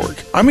Radio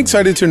Network. I'm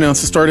excited to announce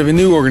the start of a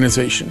new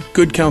organization,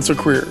 Good Counsel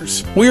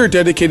Careers. We are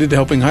dedicated to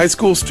helping high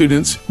school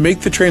students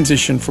make the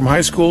transition from high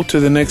school to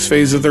the next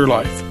phase of their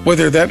life,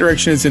 whether that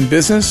direction is in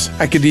business,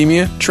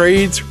 academia,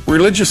 trades,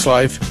 religious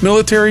life,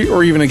 military,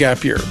 or even a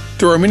gap year.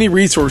 Through our many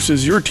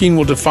resources, your teen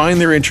will define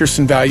their interests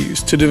and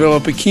values to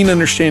develop a keen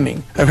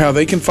understanding of how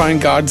they can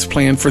find God's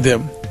plan for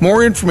them.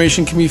 More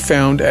information can be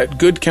found at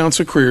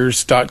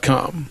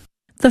goodcounselcareers.com.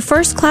 The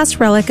first-class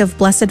relic of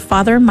Blessed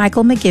Father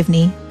Michael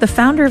McGivney, the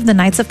founder of the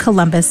Knights of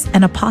Columbus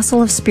and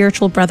apostle of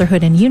spiritual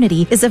brotherhood and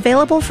unity, is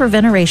available for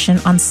veneration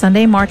on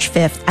Sunday, March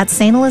 5th at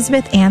St.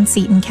 Elizabeth Ann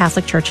Seton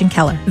Catholic Church in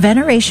Keller.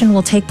 Veneration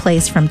will take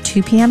place from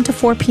 2 p.m. to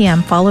 4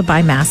 p.m., followed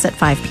by Mass at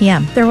 5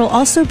 p.m. There will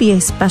also be a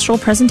special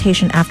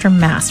presentation after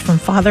Mass from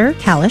Father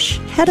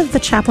Kalish, head of the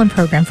chaplain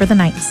program for the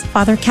Knights.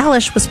 Father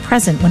Kalish was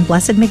present when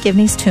Blessed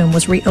McGivney's tomb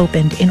was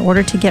reopened in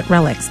order to get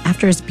relics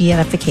after his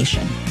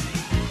beatification.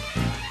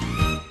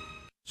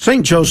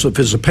 St. Joseph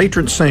is a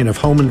patron saint of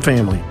home and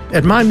family.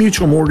 At My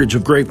Mutual Mortgage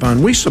of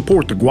Grapevine, we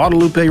support the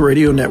Guadalupe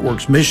Radio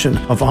Network's mission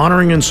of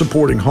honoring and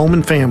supporting home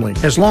and family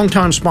as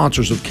longtime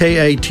sponsors of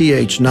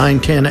KATH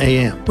 910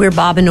 AM. We're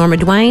Bob and Norma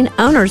Duane,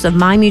 owners of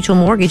My Mutual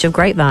Mortgage of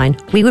Grapevine.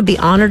 We would be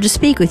honored to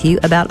speak with you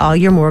about all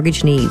your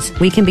mortgage needs.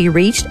 We can be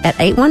reached at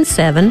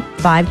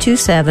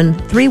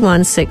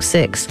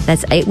 817-527-3166.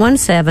 That's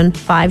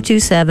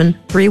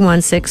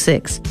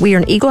 817-527-3166. We are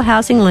an equal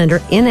housing lender,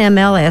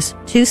 NMLS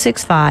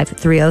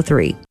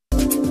 265303.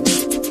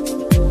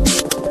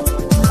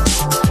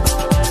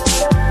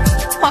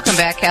 Welcome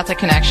back, Catholic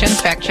Connection,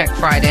 Fact Check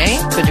Friday.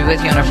 Good to be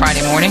with you on a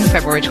Friday morning,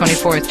 February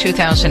 24th,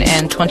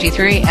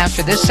 2023.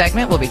 After this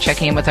segment, we'll be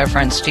checking in with our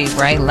friend Steve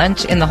Ray.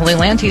 Lent in the Holy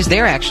Land. He's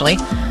there, actually,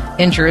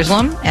 in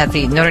Jerusalem at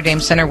the Notre Dame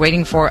Center,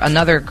 waiting for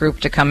another group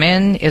to come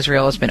in.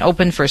 Israel has been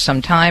open for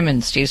some time,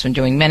 and Steve's been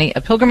doing many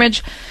a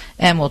pilgrimage.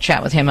 And we'll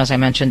chat with him, as I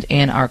mentioned,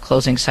 in our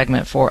closing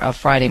segment for a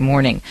Friday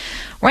morning.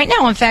 Right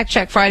now on Fact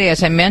Check Friday,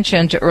 as I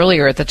mentioned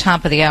earlier at the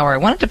top of the hour, I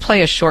wanted to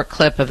play a short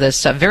clip of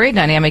this very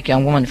dynamic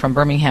young woman from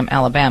Birmingham,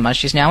 Alabama.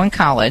 She's now in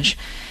college,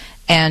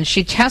 and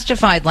she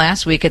testified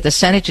last week at the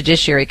Senate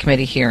Judiciary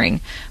Committee hearing,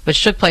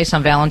 which took place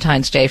on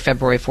Valentine's Day,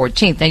 February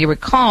 14th. Now, you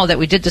recall that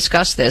we did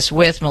discuss this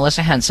with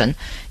Melissa Henson,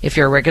 if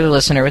you're a regular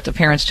listener, at the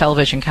Parents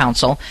Television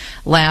Council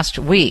last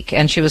week,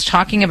 and she was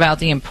talking about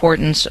the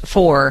importance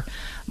for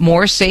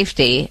more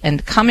safety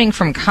and coming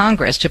from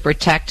Congress to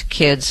protect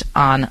kids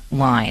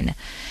online.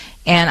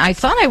 And I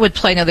thought I would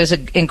play, now there's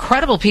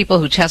incredible people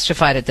who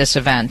testified at this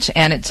event,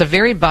 and it's a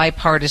very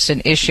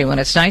bipartisan issue, and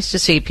it's nice to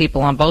see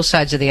people on both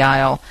sides of the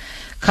aisle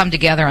come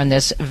together on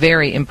this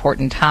very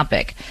important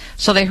topic.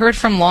 So they heard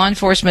from law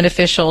enforcement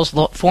officials,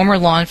 former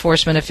law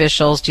enforcement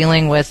officials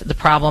dealing with the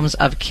problems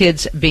of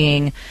kids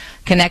being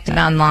connected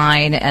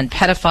online and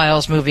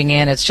pedophiles moving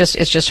in. It's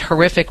just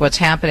horrific what's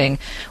happening.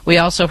 We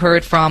also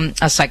heard from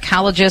a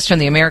psychologist from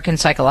the American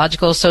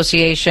Psychological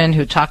Association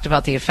who talked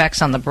about the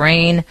effects on the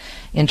brain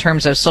in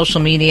terms of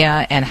social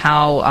media and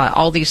how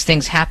all these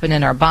things happen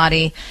in our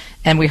body.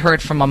 And we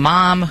heard from a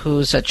mom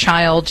whose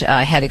child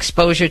had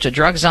exposure to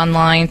drugs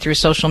online through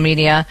social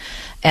media.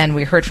 And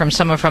we heard from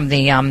someone from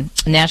the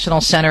National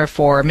Center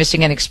for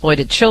Missing and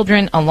Exploited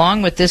Children,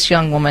 along with this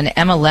young woman,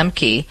 Emma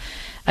Lemke.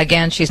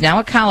 Again, she's now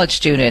a college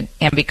student,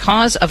 and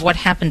because of what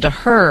happened to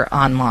her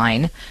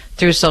online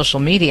through social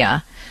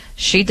media,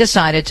 she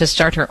decided to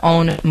start her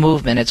own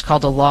movement. It's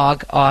called the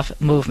Log Off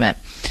Movement.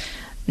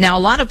 Now, a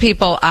lot of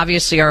people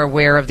obviously are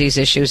aware of these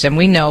issues, and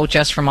we know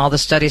just from all the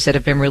studies that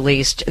have been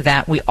released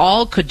that we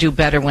all could do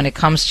better when it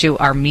comes to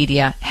our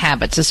media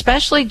habits,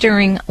 especially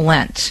during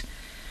Lent.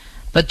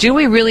 But do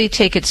we really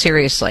take it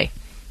seriously?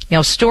 You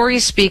know,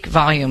 stories speak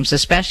volumes,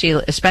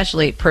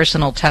 especially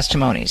personal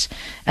testimonies.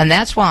 And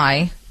that's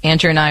why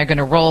Andrew and I are going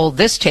to roll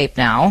this tape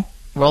now,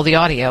 roll the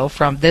audio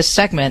from this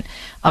segment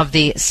of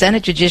the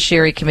Senate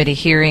Judiciary Committee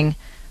hearing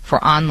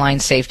for online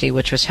safety,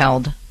 which was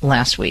held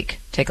last week.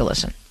 Take a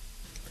listen.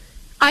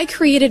 I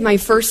created my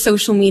first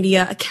social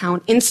media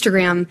account,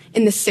 Instagram,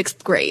 in the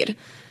 6th grade.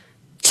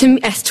 To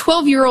me, as a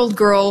 12-year-old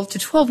girl to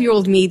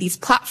 12-year-old me, these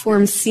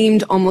platforms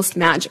seemed almost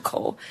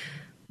magical.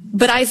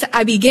 But as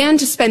I began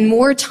to spend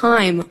more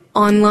time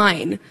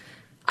online,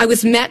 I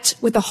was met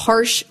with a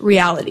harsh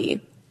reality.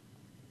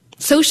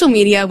 Social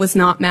media was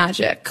not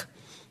magic.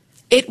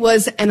 It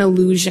was an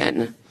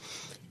illusion,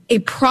 a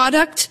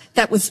product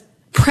that was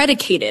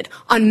predicated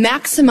on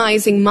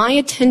maximizing my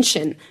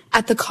attention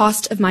at the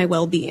cost of my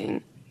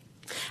well-being.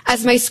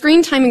 As my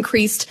screen time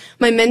increased,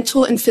 my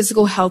mental and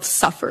physical health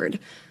suffered.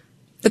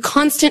 The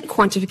constant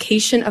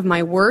quantification of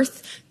my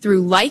worth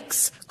through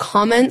likes,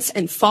 comments,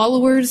 and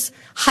followers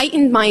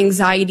heightened my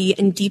anxiety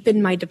and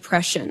deepened my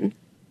depression.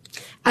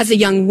 As a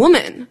young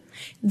woman,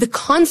 the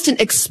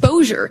constant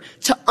exposure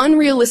to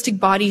unrealistic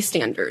body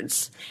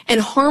standards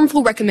and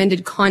harmful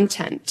recommended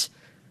content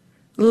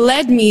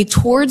led me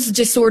towards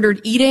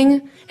disordered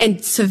eating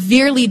and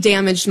severely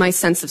damaged my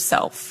sense of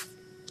self.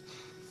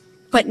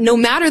 But no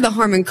matter the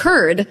harm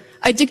incurred,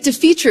 addictive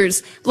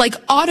features like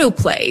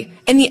autoplay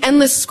and the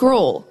endless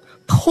scroll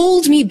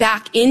pulled me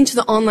back into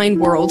the online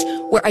world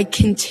where I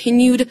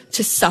continued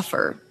to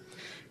suffer.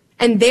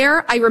 And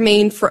there I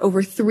remained for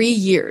over 3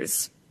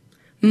 years,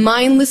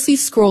 mindlessly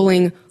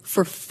scrolling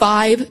for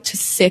 5 to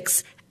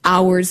 6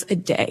 hours a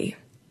day.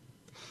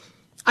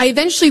 I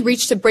eventually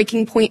reached a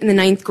breaking point in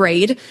the 9th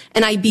grade,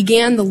 and I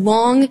began the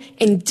long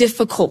and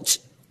difficult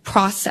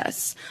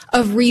process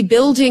of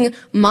rebuilding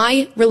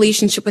my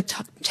relationship with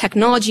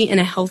technology in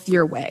a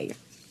healthier way.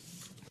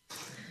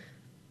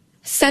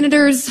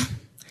 Senators,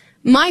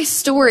 my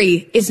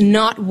story is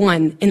not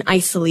one in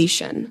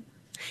isolation.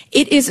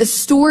 It is a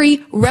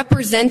story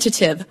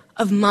representative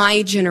of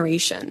my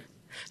generation,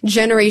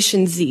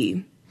 Generation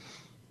Z.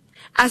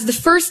 As the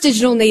first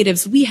digital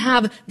natives, we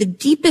have the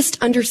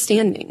deepest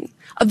understanding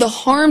of the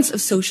harms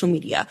of social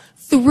media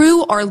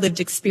through our lived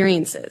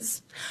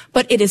experiences.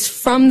 But it is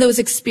from those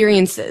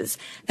experiences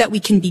that we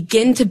can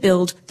begin to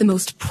build the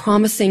most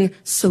promising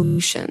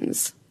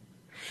solutions.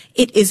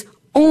 It is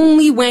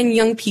only when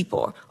young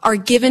people are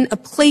given a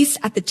place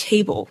at the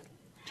table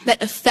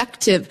that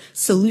effective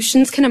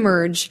solutions can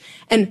emerge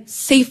and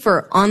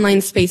safer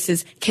online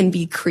spaces can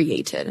be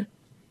created.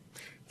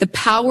 The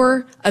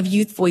power of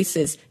youth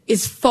voices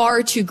is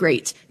far too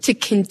great to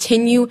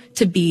continue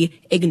to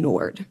be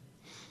ignored.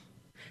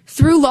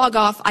 Through Log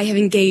Off, I have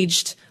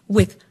engaged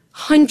with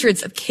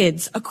hundreds of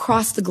kids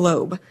across the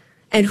globe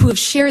and who have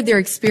shared their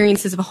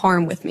experiences of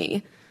harm with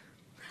me.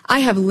 I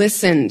have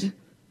listened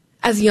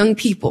as young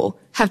people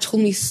have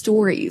told me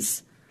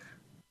stories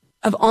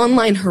of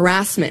online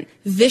harassment,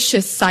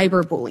 vicious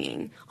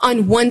cyberbullying,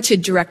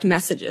 unwanted direct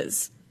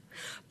messages.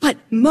 But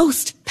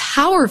most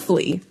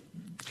powerfully,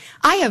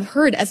 I have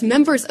heard as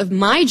members of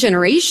my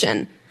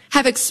generation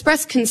have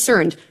expressed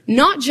concern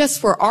not just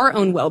for our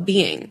own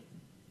well-being,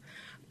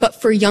 but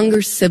for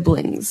younger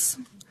siblings,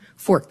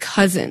 for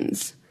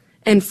cousins,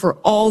 and for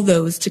all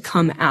those to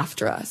come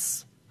after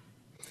us.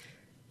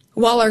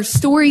 While our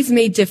stories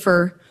may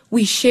differ,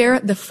 we share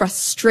the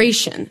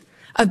frustration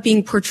of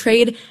being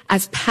portrayed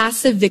as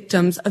passive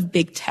victims of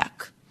big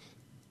tech.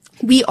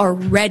 We are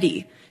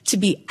ready to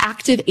be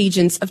active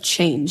agents of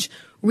change,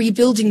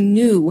 rebuilding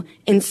new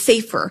and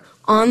safer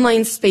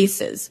online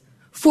spaces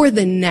for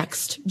the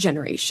next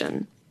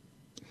generation.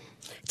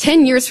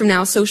 10 years from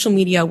now, social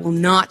media will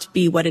not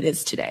be what it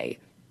is today.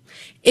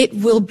 It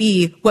will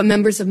be what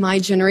members of my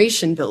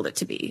generation build it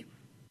to be.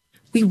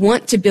 We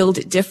want to build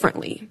it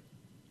differently.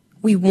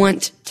 We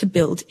want to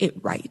build it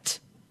right.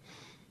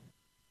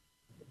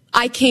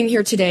 I came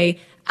here today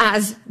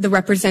as the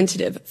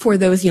representative for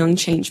those young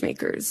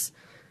changemakers,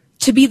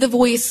 to be the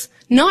voice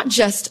not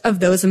just of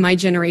those of my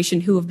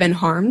generation who have been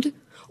harmed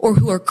or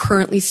who are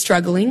currently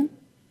struggling,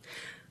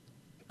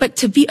 but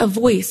to be a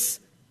voice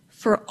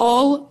for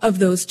all of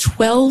those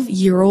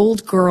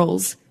 12-year-old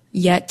girls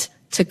yet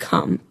to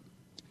come.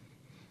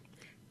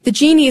 The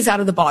genie is out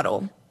of the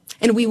bottle,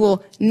 and we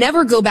will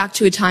never go back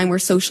to a time where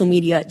social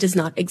media does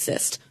not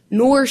exist,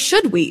 nor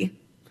should we.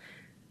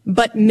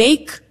 But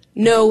make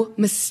no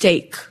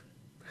mistake,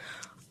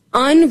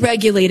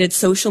 unregulated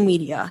social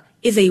media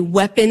is a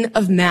weapon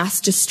of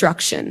mass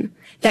destruction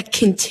that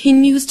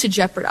continues to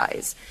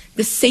jeopardize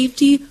the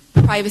safety,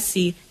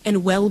 privacy,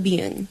 and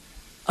well-being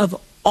of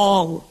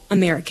all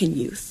American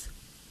youth.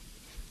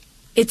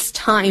 It's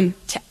time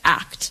to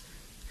act.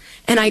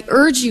 And I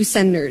urge you,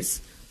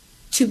 senators,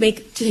 to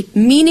take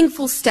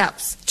meaningful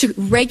steps to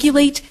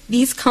regulate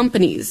these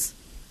companies,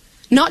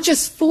 not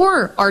just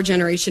for our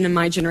generation and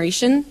my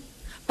generation,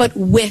 but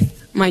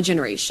with my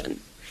generation.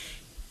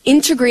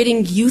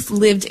 Integrating youth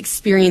lived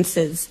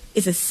experiences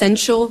is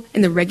essential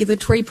in the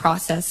regulatory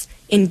process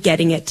in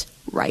getting it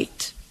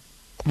right.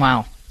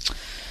 Wow.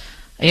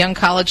 A young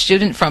college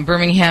student from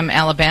Birmingham,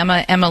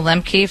 Alabama, Emma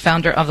Lemke,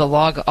 founder of the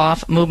Log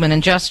Off movement.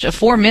 In just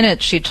 4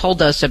 minutes, she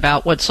told us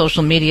about what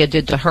social media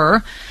did to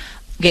her,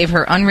 gave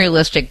her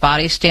unrealistic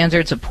body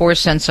standards, a poor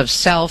sense of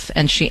self,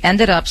 and she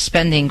ended up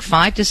spending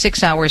 5 to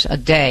 6 hours a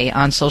day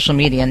on social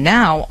media.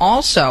 Now,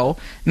 also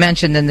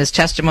mentioned in this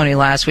testimony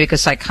last week, a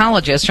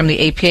psychologist from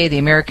the APA, the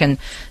American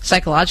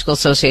Psychological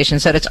Association,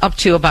 said it's up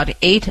to about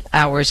 8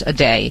 hours a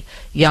day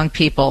young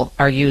people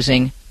are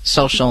using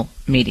social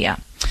media.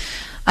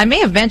 I may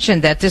have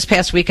mentioned that this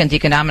past weekend,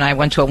 Deacon Dom and I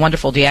went to a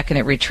wonderful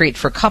diaconate retreat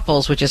for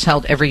couples, which is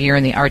held every year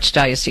in the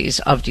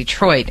Archdiocese of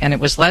Detroit. And it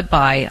was led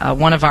by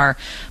one of our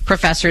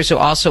professors who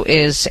also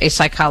is a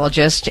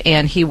psychologist,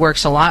 and he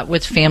works a lot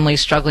with families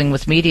struggling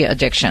with media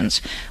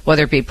addictions,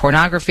 whether it be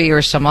pornography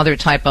or some other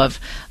type of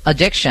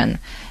addiction.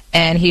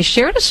 And he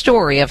shared a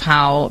story of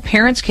how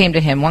parents came to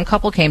him, one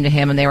couple came to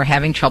him, and they were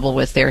having trouble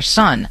with their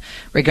son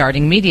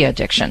regarding media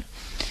addiction.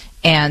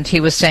 And he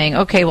was saying,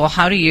 okay, well,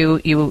 how do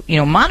you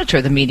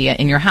monitor the media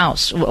in your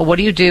house? What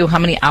do you do? How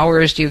many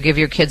hours do you give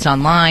your kids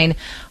online?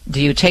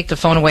 Do you take the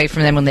phone away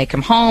from them when they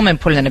come home and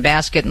put it in a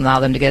basket and allow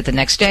them to get it the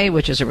next day,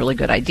 which is a really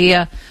good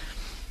idea,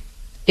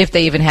 if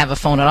they even have a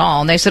phone at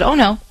all? And they said,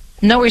 oh,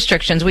 no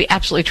restrictions. We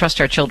absolutely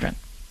trust our children.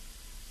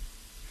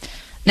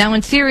 Now,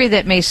 in theory,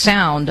 that may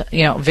sound,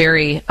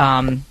 very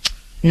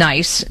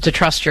nice to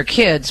trust your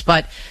kids,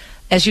 but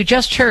as you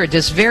just heard,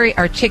 this very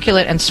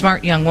articulate and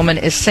smart young woman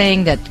is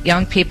saying that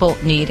young people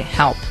need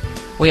help.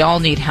 We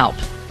all need help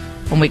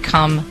when we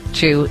come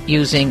to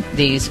using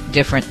these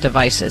different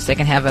devices. They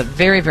can have a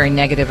very, very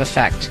negative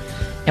effect,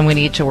 and we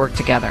need to work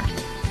together,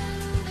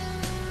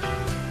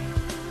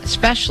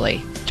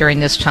 especially during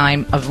this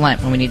time of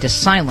Lent when we need to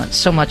silence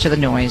so much of the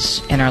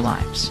noise in our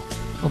lives.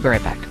 We'll be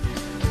right back.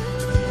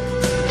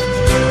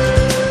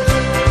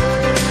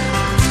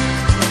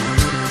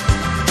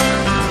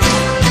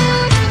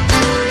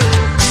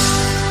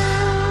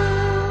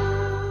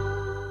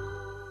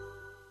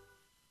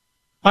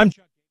 I'm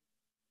Chuck.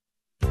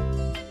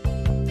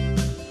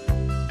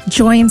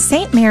 Join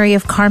St. Mary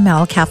of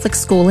Carmel Catholic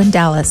School in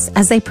Dallas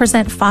as they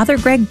present Father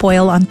Greg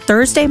Boyle on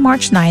Thursday,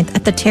 March 9th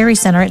at the Terry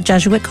Center at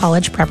Jesuit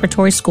College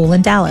Preparatory School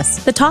in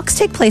Dallas. The talks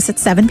take place at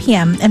 7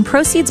 p.m. and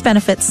proceeds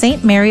benefit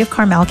St. Mary of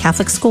Carmel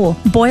Catholic School.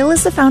 Boyle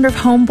is the founder of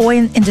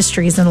Homeboy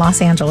Industries in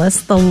Los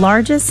Angeles, the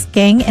largest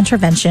gang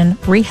intervention,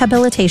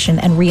 rehabilitation,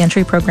 and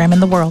reentry program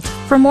in the world.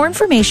 For more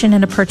information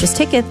and to purchase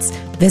tickets,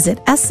 visit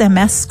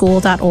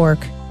smsschool.org.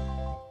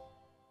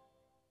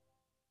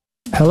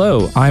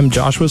 Hello, I'm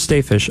Joshua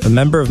Stayfish, a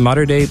member of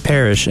Mater Dei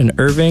Parish in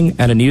Irving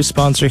and a new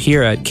sponsor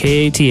here at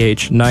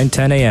KATH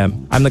 910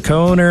 AM. I'm the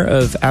co-owner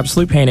of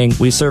Absolute Painting.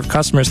 We serve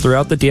customers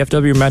throughout the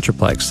DFW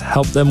Metroplex,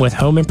 help them with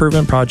home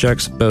improvement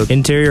projects, both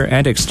interior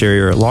and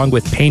exterior, along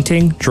with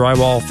painting,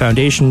 drywall,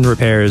 foundation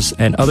repairs,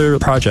 and other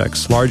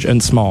projects, large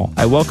and small.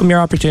 I welcome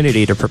your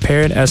opportunity to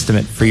prepare an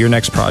estimate for your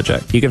next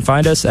project. You can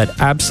find us at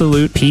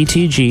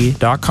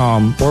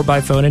absoluteptg.com or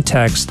by phone and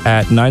text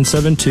at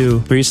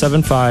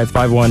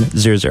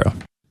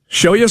 972-375-5100.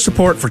 Show your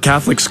support for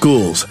Catholic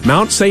schools.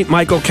 Mount St.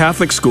 Michael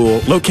Catholic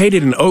School,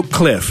 located in Oak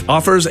Cliff,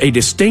 offers a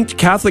distinct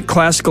Catholic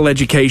classical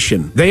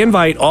education. They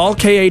invite all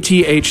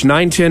KATH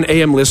 910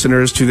 AM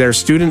listeners to their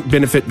student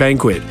benefit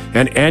banquet,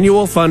 an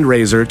annual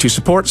fundraiser to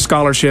support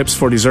scholarships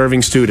for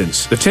deserving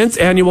students. The 10th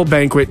annual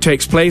banquet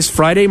takes place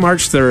Friday,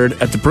 March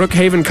 3rd at the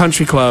Brookhaven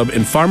Country Club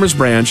in Farmers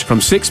Branch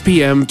from 6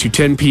 p.m. to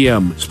 10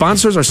 p.m.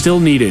 Sponsors are still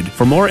needed.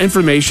 For more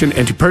information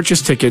and to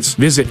purchase tickets,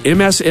 visit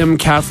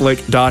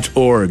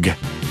msmcatholic.org.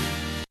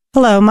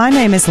 Hello, my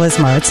name is Liz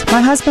Mertz.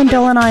 My husband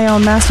Bill and I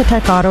own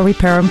MasterTech Auto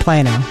Repair in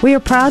Plano. We are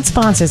proud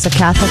sponsors of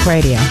Catholic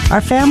Radio. Our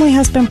family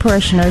has been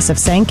parishioners of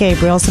St.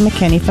 Gabriel's in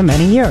McKinney for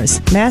many years.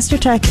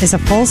 MasterTech is a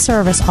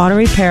full-service auto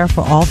repair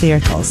for all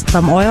vehicles,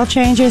 from oil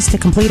changes to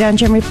complete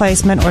engine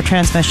replacement or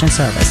transmission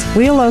service.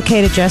 We are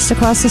located just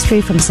across the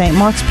street from St.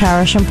 Mark's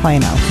Parish in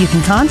Plano. You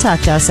can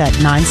contact us at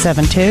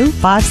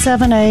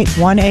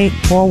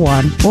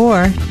 972-578-1841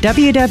 or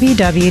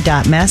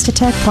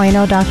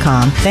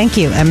www.mastertechplano.com. Thank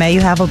you, and may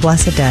you have a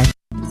blessed day.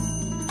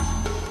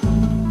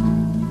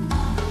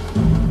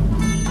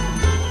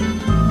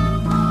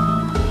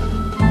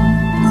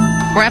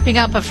 Wrapping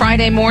up a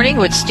Friday morning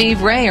with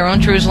Steve Ray, our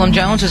own Jerusalem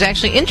Jones, who's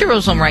actually in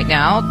Jerusalem right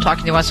now,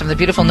 talking to us from the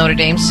beautiful Notre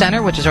Dame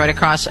Center, which is right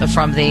across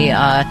from the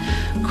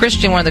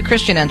one of the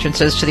Christian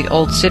entrances to the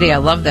Old City. I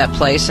love that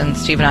place, and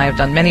Steve and I have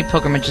done many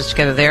pilgrimages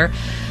together there.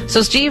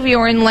 So, Steve,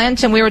 you're in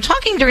Lent, and we were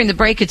talking during the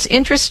break. It's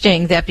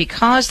interesting that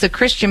because the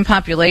Christian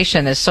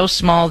population is so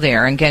small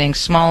there and getting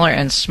smaller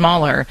and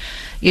smaller,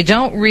 you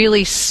don't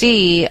really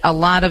see a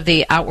lot of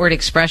the outward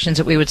expressions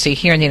that we would see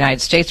here in the United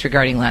States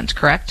regarding Lent,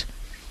 correct?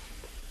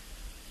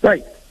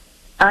 Right.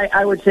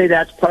 I would say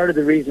that's part of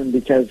the reason,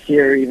 because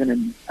here,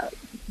 even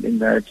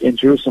in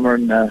Jerusalem or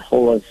in the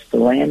whole of the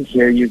land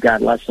here, you've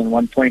got less than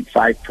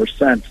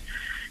 1.5%.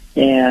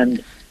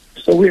 And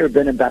so we have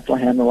been in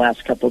Bethlehem the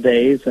last couple of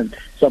days, and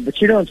so, but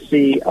you don't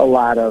see a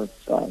lot of,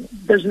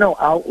 there's no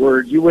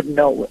outward, you wouldn't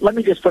know. Let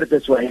me just put it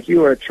this way. If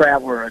you were a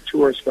traveler or a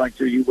tourist going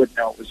through, you wouldn't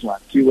know it was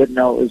Lent. You wouldn't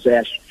know it was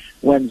Ash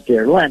Wednesday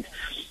or Lent.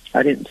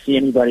 I didn't see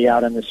anybody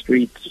out on the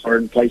streets or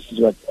in places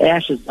with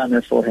ashes on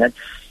their forehead.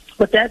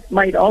 But that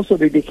might also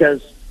be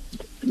because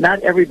not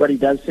everybody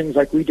does things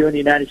like we do in the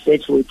United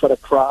States, where we put a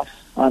cross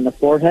on the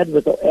forehead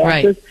with the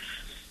ashes.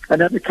 Right.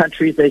 In other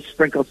countries, they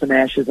sprinkle some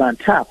ashes on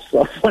top.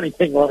 So the funny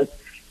thing was,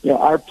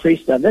 our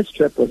priest on this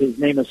trip, his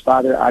name is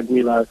Father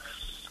Aguilar,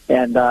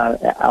 and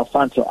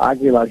Alfonso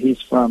Aguilar,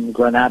 he's from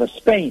Granada,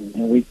 Spain,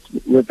 and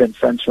we've been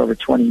friends for over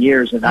 20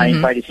 years, and I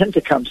invited him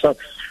to come. So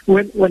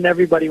when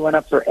everybody went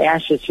up for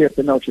ashes here at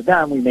the Notre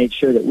Dame, we made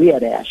sure that we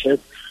had ashes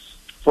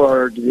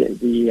for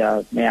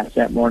the Mass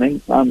that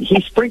morning.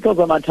 He sprinkled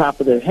them on top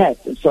of their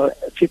heads, and so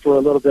people were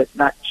a little bit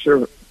not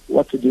sure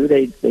what to do.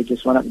 They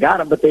just went up and got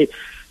them, but they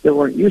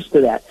weren't used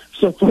to that.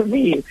 So for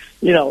me,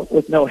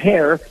 with no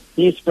hair,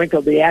 he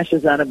sprinkled the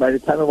ashes on it. By the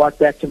time I walked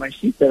back to my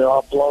seat, they're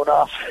all blown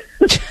off.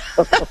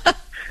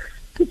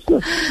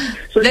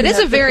 So that is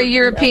a very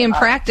European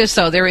practice,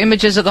 though. There are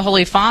images of the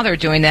Holy Father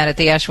doing that at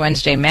the Ash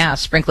Wednesday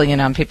Mass, sprinkling it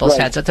on people's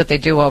heads. That's what they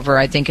do over,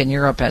 I think, in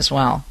Europe as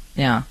well.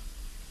 Yeah.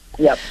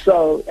 Yep.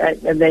 So,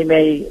 and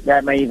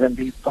that may even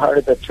be part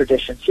of the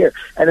traditions here.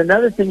 And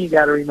another thing you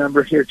got to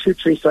remember here too,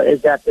 Teresa,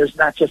 is that there's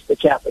not just the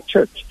Catholic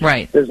Church.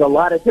 Right. There's a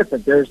lot of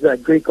different. There's the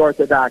Greek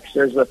Orthodox.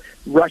 There's the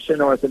Russian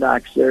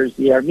Orthodox. There's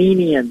the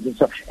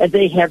Armenians, and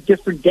they have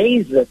different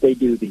days that they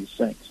do these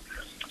things.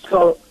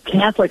 So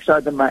Catholics are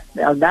not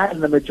in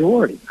the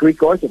majority.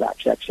 Greek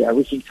Orthodox, actually.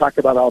 We can talk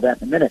about all that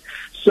in a minute.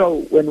 So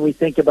when we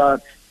think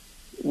about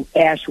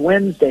Ash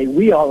Wednesday,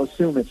 we all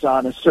assume it's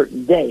on a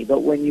certain day,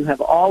 but when you have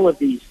all of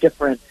these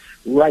different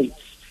rites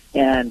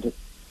and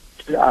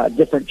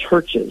different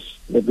churches,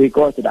 the Greek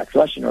Orthodox,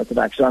 Russian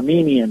Orthodox,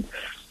 Armenians,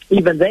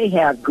 even they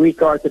have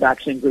Greek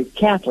Orthodox and Greek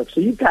Catholic.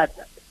 So you've got,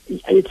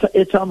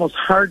 it's almost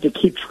hard to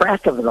keep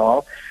track of it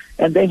all,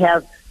 and they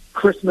have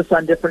Christmas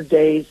on different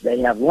days, they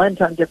have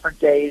Lent on different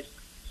days,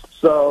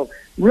 so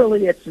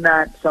really it's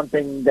not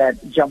something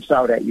that jumps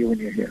out at you when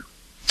you're here.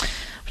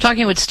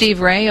 Talking with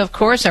Steve Ray, of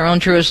course, our own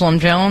Jerusalem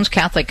Jones,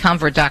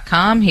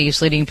 CatholicConvert.com. He's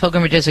leading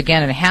pilgrimages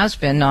again, and has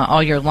been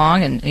all year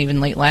long, and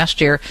even late last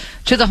year,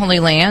 to the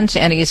Holy Land.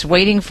 And he's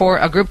waiting for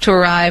a group to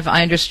arrive,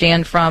 I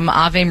understand, from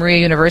Ave Maria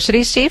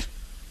University, Steve?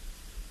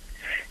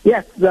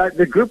 Yes,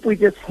 the group we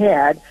just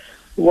had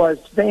was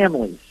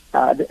families.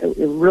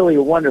 Really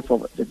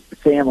wonderful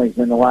families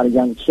and a lot of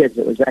young kids.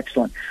 It was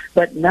excellent.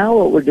 But now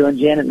what we're doing,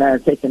 Janet and I are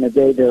taking a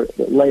day to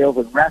lay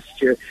over and rest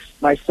here.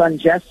 My son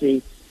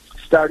Jesse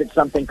started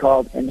something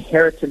called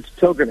Inheritance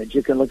Pilgrimage.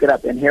 You can look it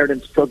up,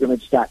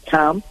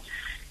 inheritancepilgrimage.com.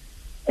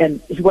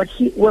 And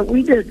what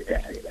we did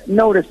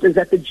notice is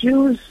that the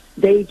Jews,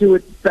 they do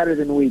it better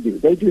than we do.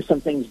 They do some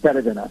things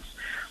better than us.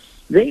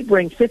 They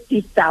bring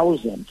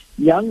 50,000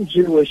 young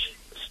Jewish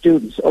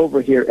students over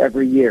here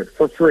every year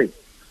for free.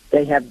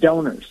 They have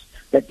donors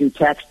that do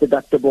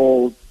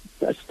tax-deductible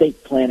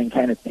estate planning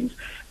kind of things.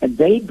 And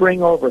they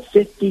bring over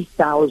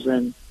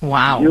 50,000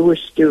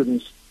 Jewish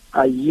students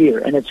a year,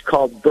 and it's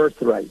called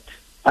Birthright.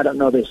 I don't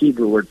know the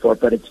Hebrew word for it,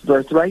 but it's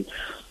Birthright.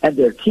 And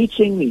they're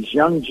teaching these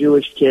young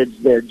Jewish kids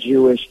their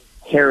Jewish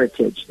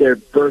heritage, their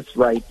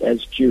birthright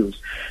as Jews.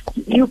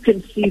 You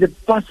can see the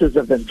buses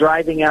of them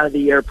driving out of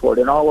the airport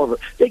and all over.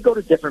 They go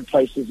to different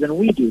places than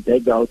we do.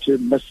 They go to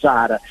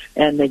Masada,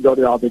 and they go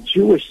to all the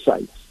Jewish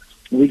sites.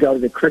 We go to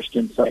the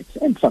Christian sites,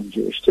 and some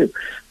Jewish too.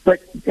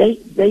 But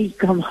they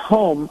come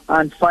home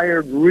on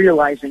fire,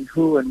 realizing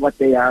who and what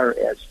they are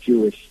as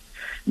Jewish.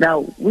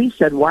 Now, we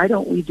said, why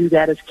don't we do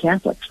that as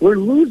Catholics? We're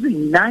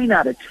losing 9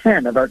 out of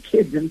 10 of our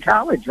kids in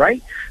college,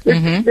 right?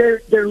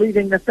 They're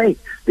leaving the faith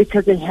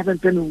because they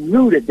haven't been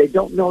rooted. They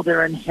don't know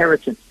their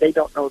inheritance. They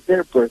don't know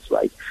their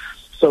birthright.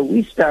 So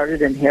we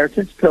started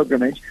Inheritance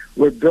Pilgrimage.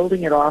 We're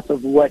building it off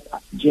of what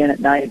Janet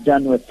and I have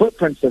done with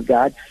Footprints of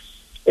God.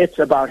 It's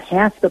about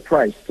half the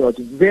price, so it's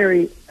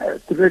very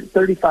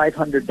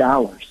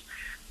 $3,500.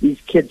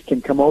 These kids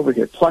can come over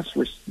here. Plus,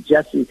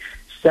 Jesse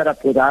set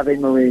up with Ave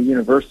Maria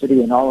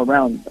University and all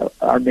around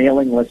our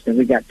mailing list, and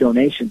we got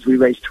donations. We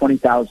raised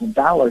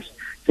 $20,000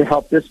 to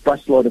help this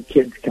busload of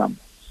kids come.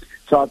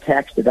 It's all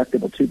tax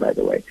deductible too, by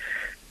the way.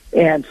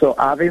 And so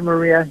Ave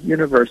Maria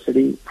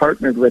University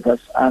partnered with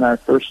us on our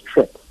first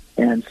trip.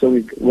 And so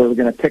we're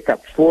going to pick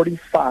up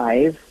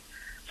 45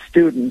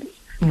 students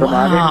from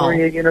Ave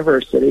Maria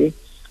University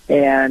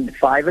and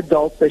 5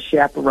 adults as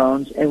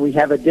chaperones, and we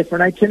have a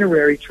different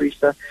itinerary,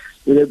 Teresa.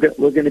 We're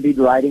going to be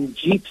riding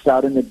Jeeps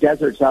out in the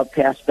deserts out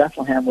past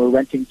Bethlehem. We're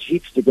renting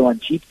Jeeps to go on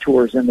Jeep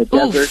tours in the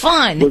desert.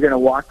 Fun. We're going to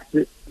walk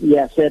through,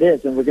 yes, it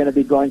is, and we're going to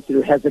be going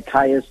through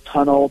Hezekiah's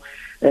tunnel,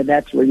 and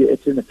that's where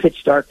it's in the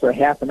pitch dark for a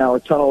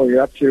half-an-hour tunnel where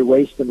you're up to your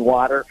waist in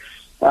water.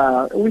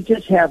 We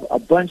just have a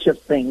bunch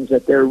of things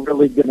that they're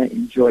really going to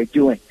enjoy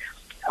doing,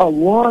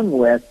 along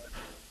with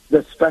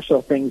the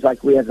special things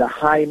like we have the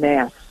high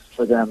mass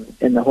for them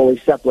in the Holy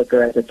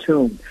Sepulchre at the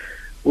tomb.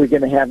 We're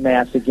going to have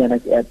mass again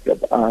at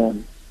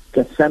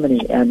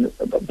Gethsemane,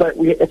 but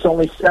it's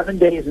only 7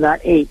 days,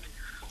 not 8.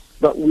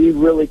 But we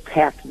really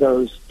packed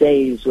those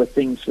days with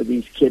things for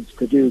these kids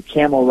to do: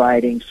 camel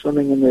riding,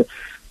 swimming in the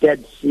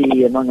Dead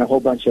Sea, among a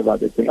whole bunch of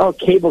other things. Oh,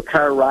 cable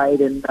car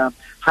ride in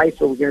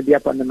Haifa. We're going to be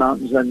up on the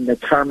mountains, on the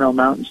Carmel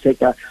Mountains,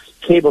 take a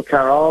cable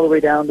car all the way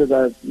down to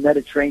the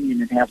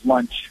Mediterranean and have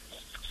lunch.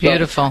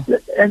 Beautiful.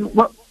 And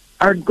what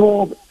our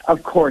goal,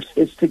 of course,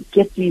 is to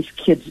get these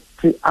kids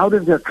out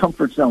of their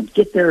comfort zones,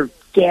 get their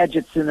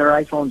gadgets and their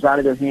iPhones out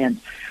of their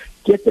hands,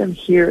 get them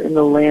here in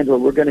the land where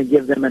we're going to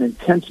give them an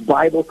intense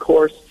Bible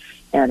course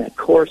and a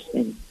course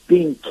in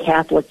being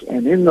Catholic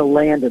and in the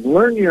land, and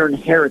learn your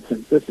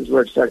inheritance. This is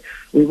where it started.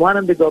 We want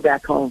them to go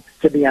back home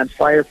to be on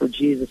fire for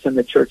Jesus and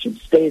the church and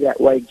stay that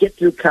way, get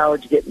through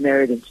college, get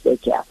married, and stay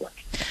Catholic.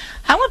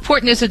 How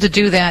important is it to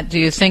do that, do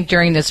you think,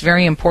 during this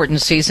very important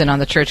season on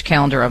the church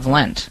calendar of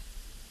Lent?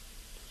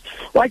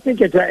 Well, I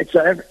think it's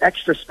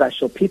extra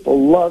special.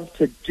 People love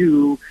to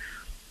do.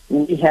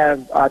 We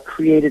have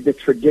created the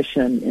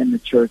tradition in the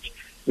church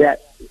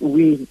that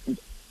we,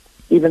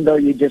 even though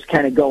you just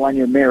kind of go on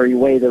your merry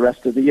way the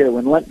rest of the year,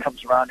 when Lent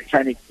comes around,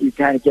 you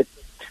kind of get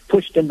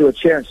pushed into a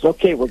chair and say,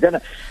 "Okay, we're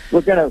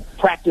gonna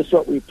practice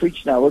what we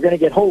preach now. We're gonna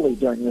get holy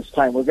during this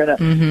time. We're gonna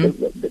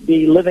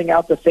be living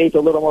out the faith a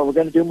little more. We're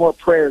gonna do more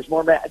prayers,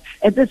 more mass."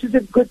 And this is a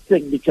good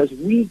thing because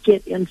we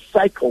get in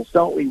cycles,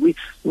 don't we?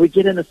 We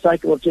get in a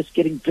cycle of just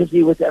getting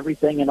busy with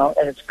everything, and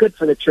it's good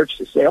for the church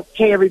to say,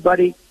 "Okay,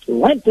 everybody,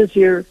 Lent is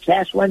here. It's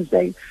Ash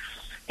Wednesday,"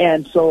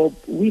 and so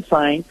we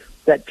find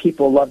that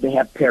people love to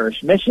have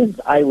parish missions.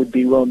 I would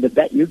be willing to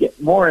bet you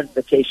get more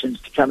invitations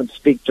to come and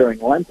speak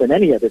during Lent than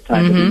any other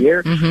time of the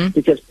year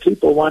because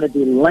people want to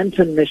do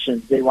Lenten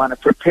missions. They want to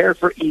prepare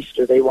for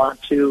Easter. They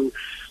want to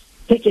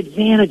take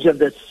advantage of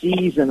the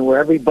season where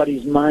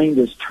everybody's mind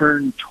is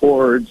turned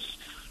towards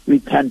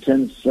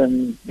repentance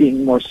and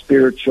being more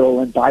spiritual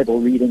and Bible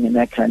reading and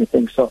that kind of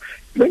thing. So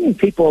bringing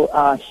people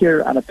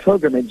here on a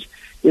pilgrimage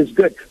is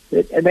good.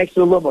 It makes it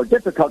a little more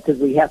difficult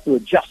because we have to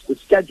adjust the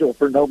schedule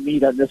for no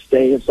meat on this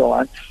day and so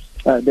on.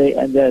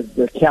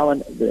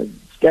 The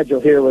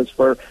schedule here was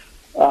for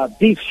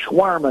beef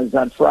shawarmas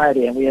on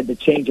Friday, and we had to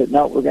change it.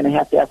 No, we're going to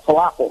have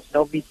falafels,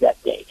 no meat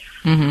that day.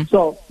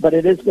 So, but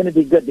it is going to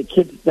be good. The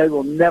kids, they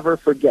will never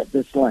forget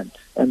this Lent,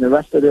 and the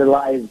rest of their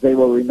lives they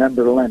will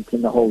remember Lent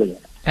in the Holy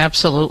Land.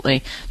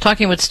 Absolutely.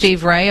 Talking with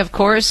Steve Ray, of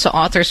course,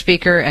 author,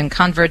 speaker, and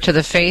convert to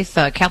the faith,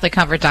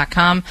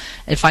 CatholicConvert.com,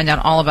 and find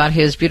out all about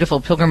his beautiful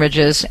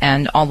pilgrimages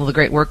and all of the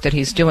great work that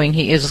he's doing.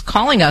 He is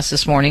calling us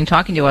this morning,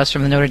 talking to us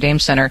from the Notre Dame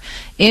Center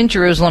in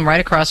Jerusalem,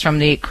 right across from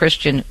the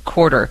Christian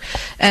Quarter.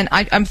 And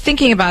I'm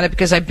thinking about it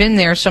because I've been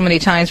there so many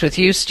times with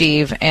you,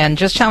 Steve, and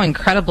just how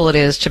incredible it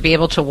is to be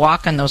able to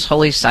walk on those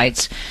holy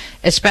sites,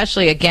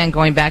 especially, again,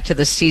 going back to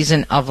the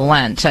season of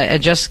Lent,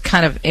 just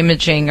kind of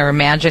imaging or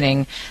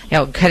imagining,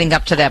 heading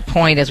up to that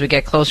point as we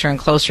get closer and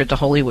closer to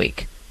Holy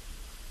Week.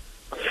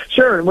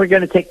 Sure, and we're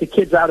going to take the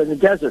kids out in the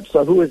desert.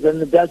 So who was in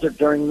the desert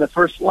during the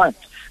first Lent?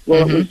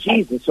 Well, it was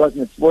Jesus,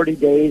 wasn't it? 40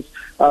 days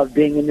of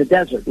being in the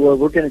desert. Well,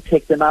 we're going to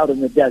take them out in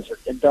the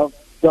desert. And don't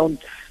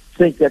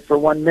think that for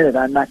 1 minute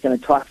I'm not going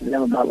to talk to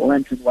them about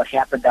Lent and what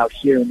happened out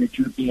here in the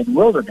Judean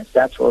wilderness.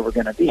 That's where we're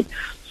going to be.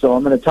 So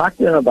I'm going to talk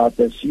to them about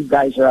this. You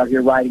guys are out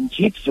here riding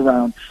Jeeps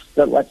around,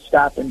 but let's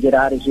stop and get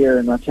out of here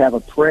and let's have a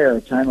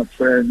time of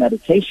prayer and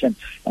meditation.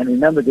 And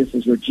remember, this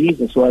is where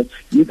Jesus was.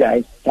 You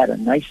guys had a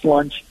nice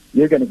lunch.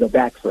 You're going to go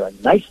back for a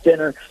nice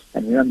dinner.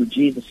 And remember,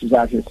 Jesus was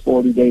out here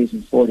 40 days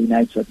and 40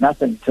 nights with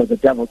nothing until the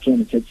devil came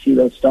and said, "See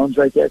those stones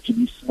right there? Can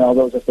you smell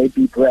those? If they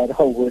be bread,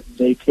 oh, wouldn't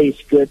they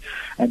taste good?"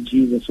 And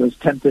Jesus was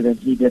tempted, and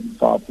he didn't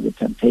fall for the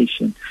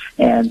temptation.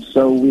 And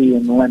so we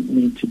in Lent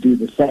need to do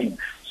the same.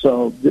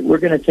 So we're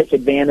going to take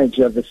advantage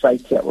of the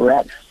sites that we're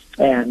at.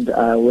 And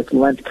with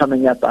Lent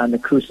coming up on the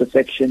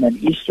crucifixion and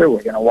Easter,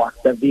 we're going to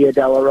walk the Via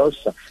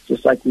Dolorosa,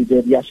 just like we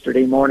did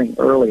yesterday morning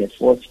early at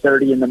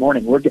 4:30 in the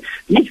morning.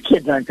 These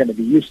kids aren't going to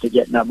be used to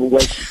getting up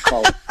awake and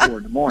call at 4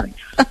 in the morning.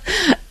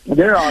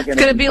 They're all going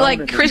to be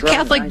like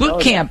Catholic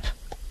boot camp,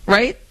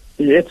 right?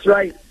 It's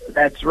right.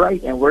 That's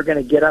right. And we're going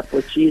to get up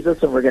with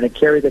Jesus, and we're going to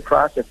carry the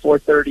cross at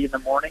 4:30 in the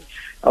morning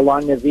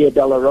along the Via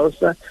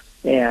Dolorosa.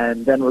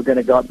 And then we're going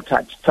to go up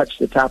and touch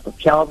the top of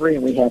Calvary,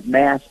 and we have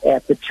Mass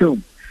at the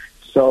tomb.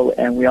 So,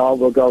 and we all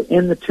will go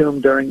in the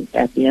tomb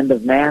at the end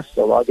of Mass,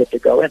 so we'll all get to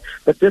go in.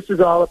 But this is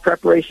all a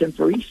preparation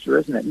for Easter,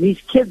 isn't it? And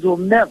these kids will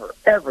never,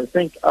 ever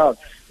think of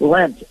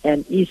Lent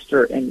and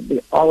Easter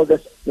and all of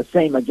this the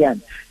same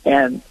again.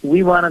 And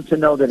we want them to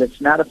know that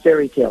it's not a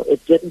fairy tale.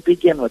 It didn't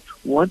begin with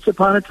once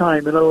upon a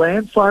time in a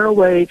land far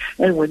away,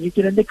 and when you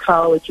get into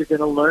college, you're going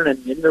to learn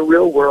in the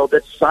real world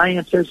that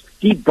science has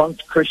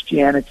debunked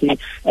Christianity.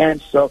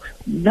 And so,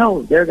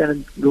 no, they're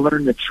going to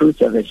learn the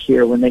truth of it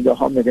here. When they go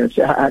home, they're going to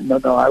say,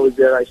 no, I was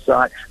there, I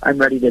saw it, I'm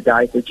ready to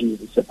die for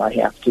Jesus if I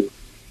have to.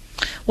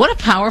 What a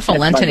powerful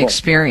Lenten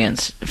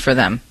experience for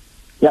them.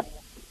 Yep,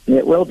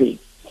 it will be.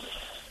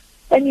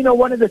 And,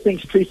 one of the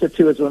things, Teresa,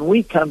 too, is when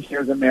we come here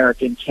as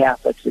American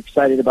Catholics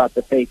excited about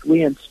the faith,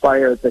 we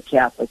inspire the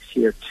Catholics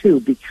here, too,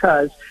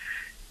 because,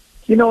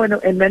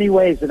 in many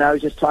ways, and I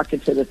was just talking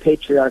to the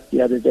Patriarch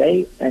the other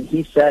day, and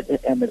he said,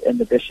 and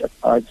the bishop,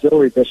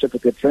 auxiliary bishop, a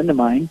good friend of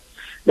mine,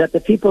 that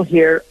the people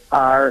here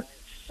are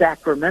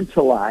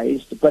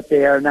sacramentalized, but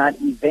they are not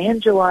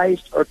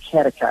evangelized or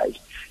catechized,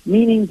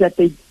 meaning that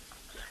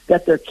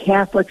they're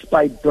Catholics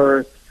by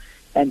birth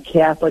and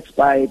Catholics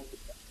by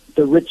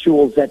the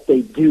rituals that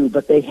they do,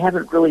 but they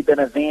haven't really been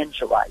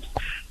evangelized.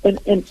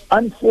 And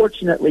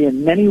unfortunately,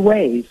 in many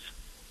ways,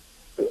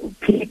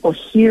 people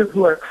here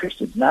who are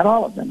Christians, not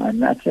all of them, I'm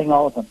not saying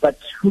all of them, but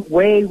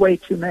way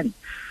too many,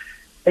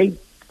 they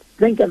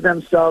think of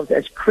themselves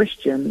as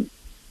Christian,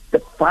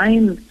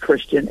 define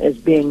Christian as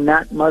being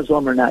not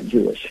Muslim or not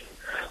Jewish.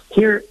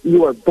 Here,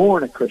 you are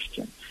born a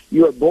Christian.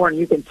 You are born,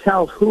 you can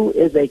tell who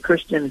is a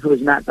Christian who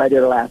is not by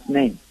their last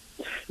name.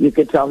 You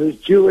can tell who's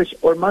Jewish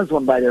or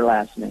Muslim by their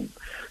last name.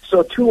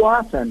 So too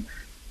often,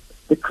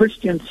 the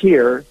Christians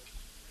here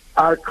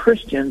are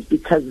Christians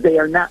because they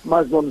are not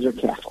Muslims or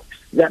Catholics.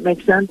 Does that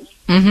make sense?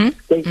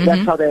 Mm-hmm.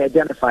 That's how they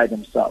identify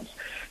themselves.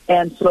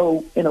 And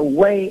so, in a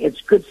way, it's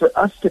good for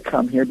us to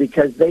come here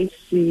because they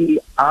see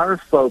our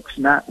folks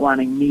not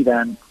wanting meat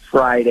on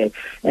Friday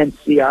and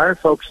see our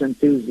folks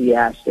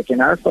enthusiastic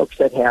and our folks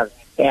that have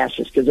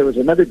ashes, because there was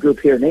another group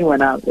here, and they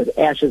went out with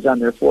ashes on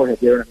their forehead.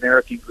 They're an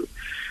American group.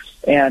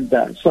 And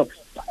so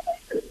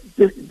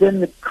then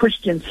the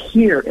Christians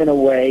here, in a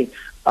way,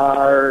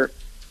 are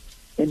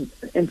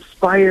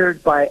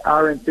inspired by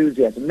our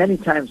enthusiasm. Many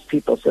times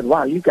people said,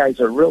 wow, you guys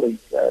are really,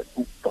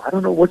 I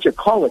don't know what you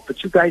call it,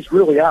 but you guys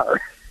really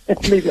are.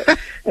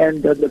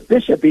 And the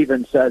bishop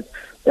even says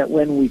that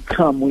when we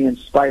come, we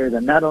inspire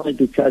them, not only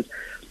because,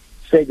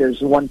 say,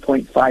 there's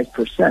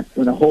 1.5%,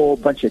 when a whole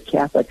bunch of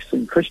Catholics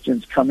and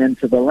Christians come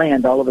into the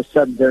land, all of a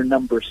sudden their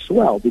numbers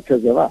swell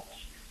because of us.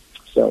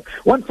 So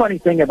one funny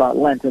thing about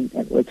Lent, and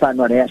we're talking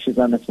about ashes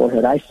on the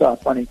forehead, I saw a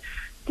funny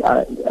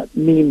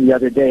meme the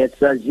other day. It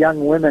says,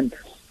 young women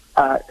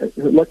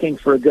looking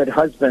for a good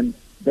husband,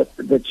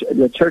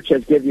 the church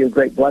has given you a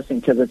great blessing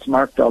because it's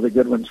marked all the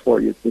good ones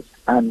for you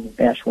on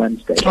Ash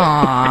Wednesday.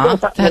 Aw,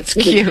 that's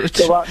cute.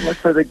 Go out and look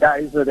for the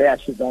guys with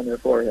ashes on their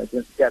foreheads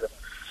and get them.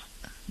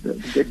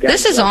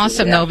 This is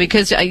awesome, though,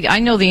 because I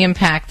know the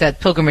impact that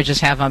pilgrimages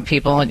have on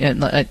people,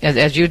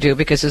 as you do,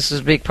 because this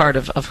is a big part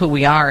of who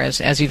we are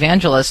as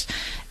evangelists.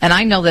 And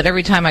I know that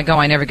every time I go,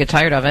 I never get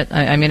tired of it.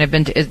 I mean, I've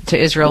been to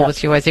Israel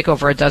with you, I think,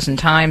 over a dozen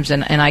times,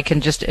 and I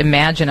can just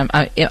imagine.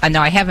 I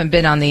know I haven't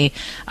been on the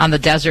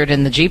desert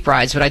and the Jeep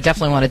rides, but I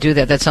definitely want to do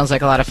that. That sounds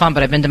like a lot of fun.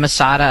 But I've been to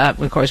Masada.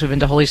 Of course, we've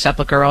been to Holy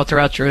Sepulchre all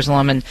throughout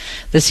Jerusalem and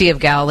the Sea of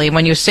Galilee.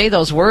 When you say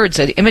those words,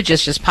 the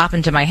images just pop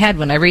into my head.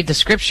 When I read the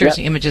scriptures,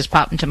 the images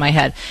pop into my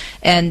head.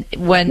 And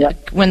when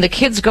the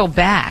kids go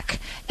back,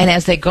 and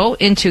as they go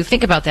into,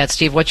 think about that,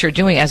 Steve, what you're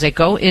doing, as they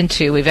go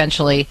into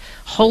eventually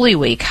Holy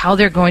Week, how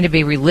they're going to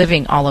be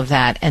reliving all of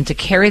that and to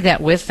carry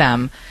that with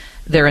them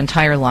their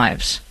entire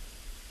lives.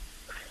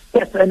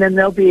 Yes, and then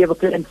they'll be able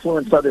to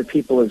influence other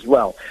people as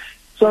well.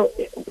 So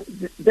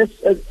this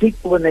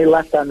people, when they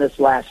left on this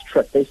last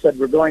trip, they said,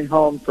 we're going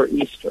home for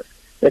Easter.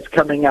 It's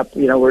coming up,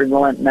 we're in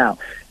Lent now.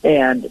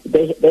 And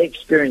they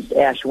experienced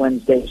Ash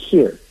Wednesday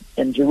here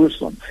in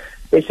Jerusalem.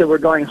 They said, we're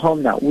going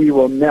home now. We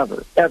will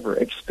never, ever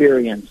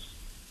experience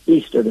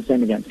Easter the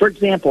same again. For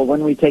example,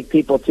 when we take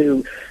people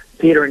to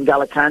Peter and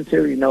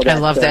Gallicantu, that I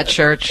love that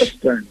church.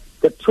 Cistern,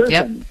 the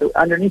prison,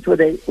 underneath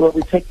where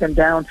we take them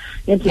down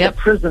into the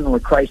prison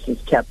where Christ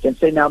is kept, and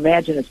say, now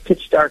imagine it's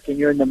pitch dark and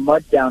you're in the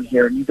mud down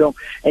here, and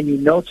you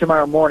know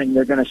tomorrow morning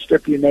they're going to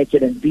strip you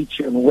naked and beat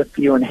you and whip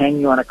you and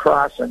hang you on a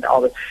cross and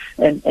all that,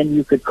 and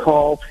you could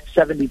call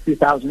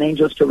 72,000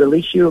 angels to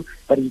release you,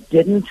 but he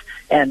didn't,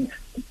 and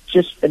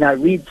I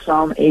read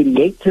Psalm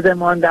 88 to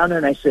them on down there,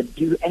 and I said,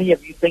 do any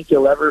of you think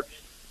you'll ever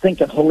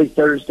think of Holy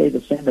Thursday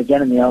the same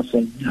again? And they all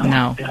say, no,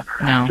 never.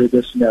 After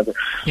this, never.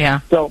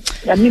 Yeah. So,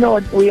 and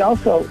we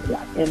also...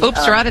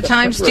 Oops, we're out of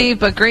time, Steve,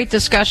 but great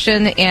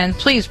discussion. And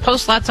please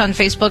post lots on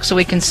Facebook so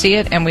we can see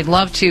it, and we'd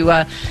love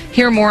to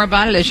hear more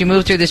about it as you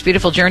move through this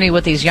beautiful journey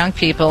with these young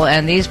people.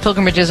 And these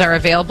pilgrimages are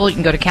available. You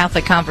can go to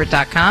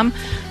CatholicConvert.com.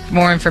 For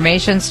more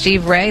information,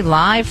 Steve Ray,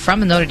 live from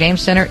the Notre Dame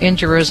Center in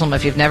Jerusalem.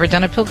 If you've never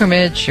done a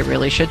pilgrimage, you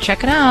really should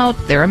check it out.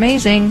 They're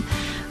amazing.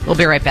 We'll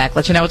be right back.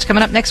 Let you know what's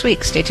coming up next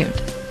week. Stay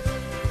tuned.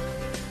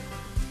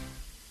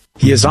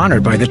 He is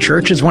honored by the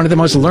Church as one of the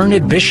most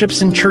learned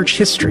bishops in Church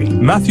history.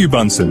 Matthew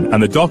Bunsen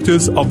and the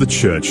Doctors of the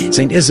Church.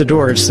 St.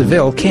 Isidore of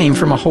Seville came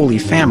from a holy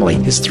family.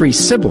 His 3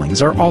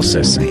 siblings are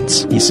also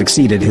saints. He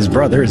succeeded his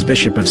brother as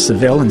Bishop of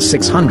Seville in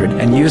 600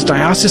 and used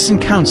diocesan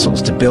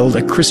councils to build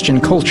a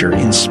Christian culture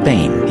in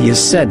Spain. He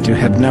is said to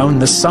have known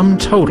the sum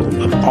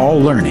total of all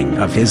learning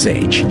of his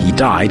age. He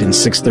died in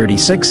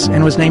 636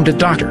 and was named a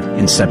doctor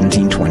in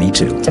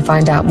 1722. To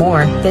find out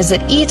more, visit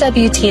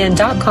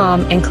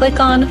EWTN.com and click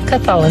on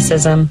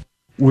Catholicism.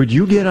 Would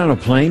you get on a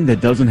plane that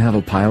doesn't have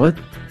a pilot?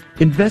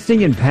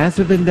 Investing in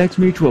passive index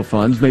mutual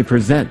funds may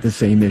present the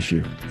same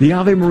issue. The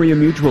Ave Maria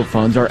mutual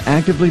funds are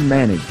actively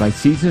managed by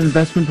seasoned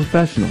investment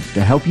professionals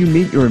to help you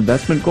meet your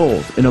investment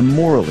goals in a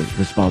morally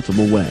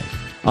responsible way.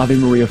 Ave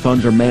Maria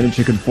funds are managed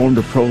to conform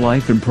to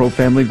pro-life and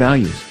pro-family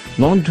values.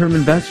 Long-term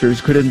investors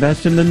could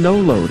invest in the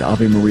no-load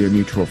Ave Maria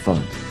mutual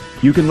funds.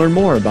 You can learn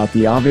more about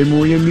the Ave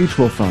Maria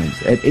mutual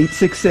funds at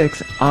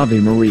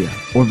 866-AVE-MARIA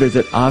or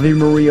visit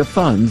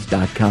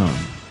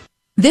AveMariaFunds.com.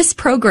 This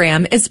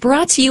program is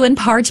brought to you in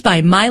part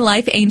by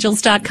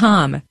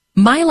MyLifeAngels.com.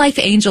 My Life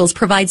Angels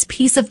provides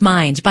peace of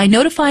mind by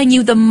notifying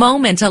you the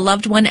moment a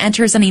loved one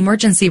enters an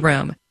emergency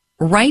room.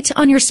 Right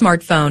on your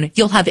smartphone,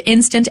 you'll have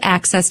instant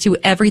access to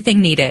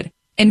everything needed,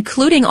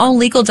 including all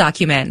legal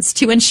documents,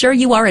 to ensure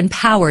you are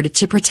empowered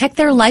to protect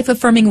their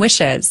life-affirming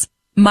wishes.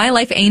 My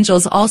Life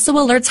Angels also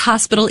alerts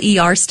hospital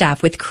ER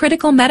staff with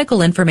critical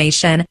medical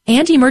information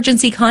and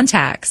emergency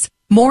contacts.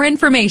 More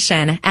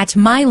information at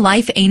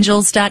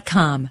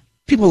MyLifeAngels.com.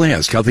 People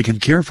ask how they can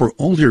care for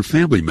older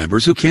family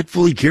members who can't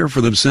fully care for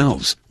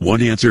themselves.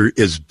 One answer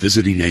is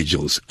Visiting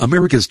Angels,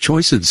 America's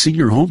choice in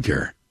senior home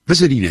care.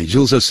 Visiting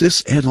Angels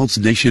assists adults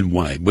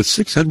nationwide with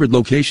 600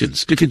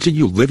 locations to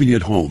continue living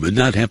at home and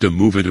not have to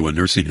move into a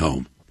nursing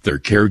home. Their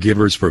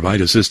caregivers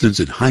provide assistance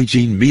in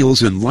hygiene,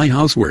 meals, and light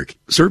housework.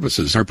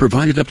 Services are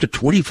provided up to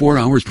 24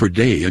 hours per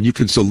day, and you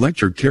can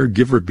select your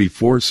caregiver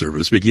before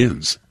service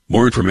begins.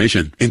 More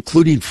information,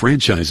 including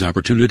franchise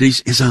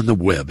opportunities, is on the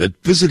web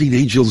at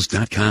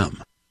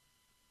visitingangels.com.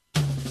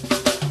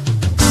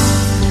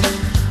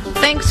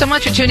 Thanks so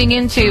much for tuning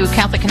in to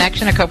Catholic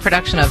Connection, a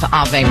co-production of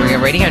Ave Maria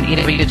Radio and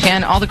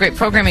EWTN. All the great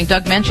programming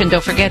Doug mentioned,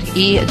 don't forget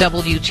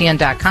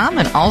EWTN.com,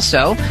 and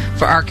also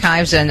for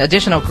archives and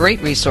additional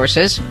great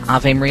resources,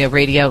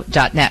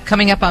 AveMariaRadio.net.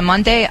 Coming up on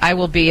Monday, I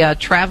will be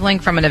traveling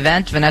from an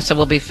event. Vanessa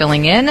will be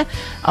filling in,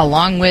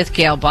 along with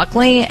Gail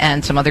Buckley,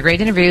 and some other great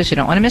interviews. You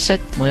don't want to miss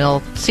it.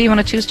 We'll see you on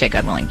a Tuesday,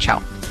 God willing.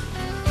 Ciao.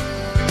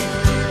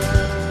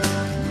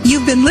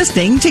 You've been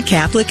listening to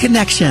Catholic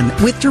Connection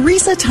with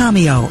Teresa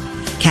Tomeo.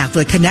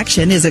 Catholic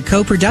Connection is a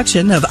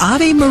co-production of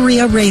Ave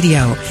Maria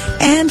Radio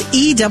and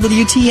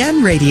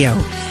EWTN Radio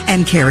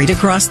and carried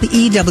across the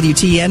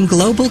EWTN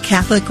Global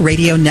Catholic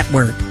Radio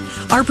Network.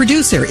 Our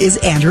producer is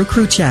Andrew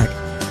Kruchek.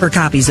 For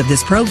copies of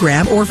this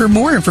program or for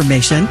more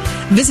information,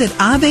 visit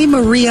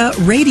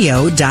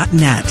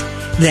AveMariaRadio.net.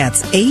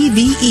 That's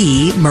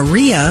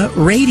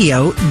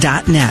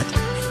AveMariaRadio.net.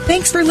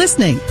 Thanks for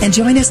listening, and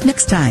join us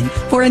next time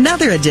for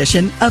another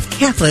edition of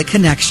Catholic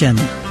Connection.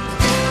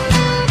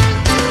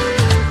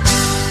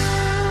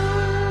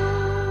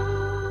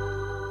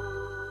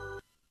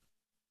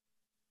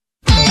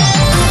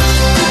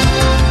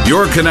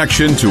 Your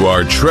connection to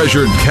our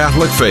treasured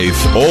Catholic faith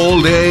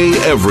all day,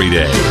 every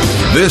day.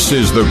 This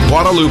is the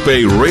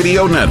Guadalupe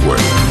Radio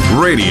Network.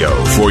 Radio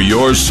for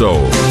your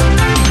soul.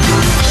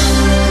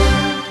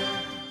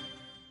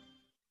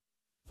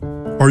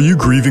 Are you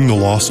grieving the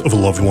loss of a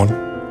loved one?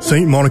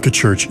 St. Monica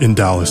Church in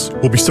Dallas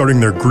will be starting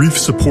their grief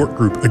support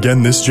group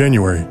again this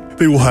January.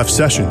 They will have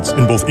sessions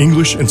in both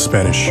English and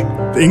Spanish.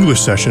 The English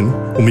session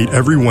will meet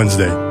every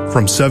Wednesday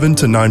from 7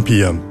 to 9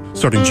 p.m.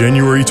 starting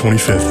January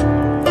 25th.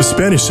 The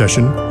Spanish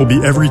session will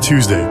be every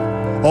Tuesday,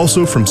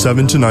 also from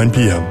 7 to 9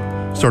 p.m.,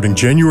 starting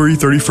January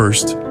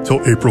 31st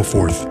till April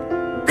 4th.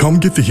 Come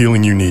get the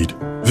healing you need.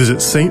 Visit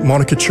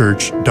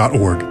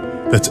stmonicachurch.org.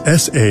 That's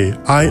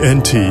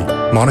SAINT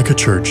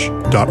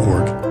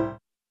monicachurch.org.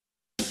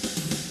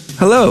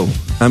 Hello,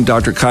 I'm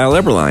Dr. Kyle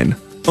Eberline,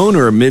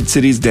 owner of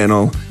Mid-Cities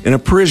Dental and a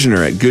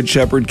parishioner at Good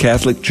Shepherd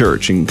Catholic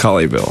Church in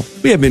Colleyville.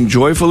 We have been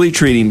joyfully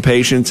treating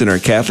patients in our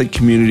Catholic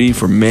community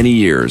for many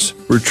years.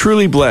 We're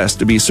truly blessed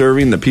to be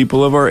serving the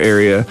people of our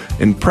area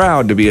and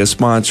proud to be a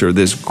sponsor of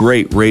this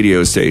great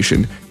radio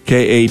station,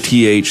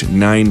 KATH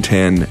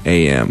 910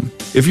 AM.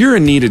 If you're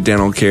in need of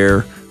dental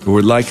care or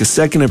would like a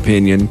second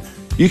opinion,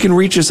 you can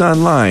reach us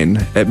online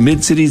at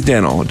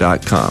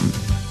midcitiesdental.com.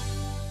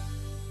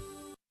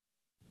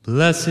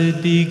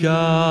 Blessed be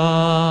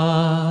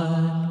God,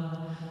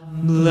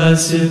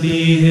 blessed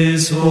be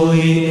His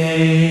holy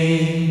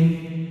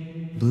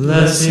name,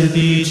 blessed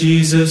be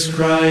Jesus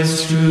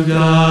Christ, true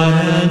God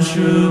and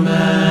true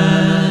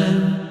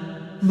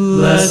man,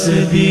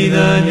 blessed be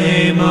the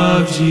name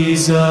of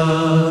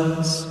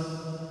Jesus,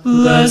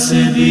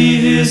 blessed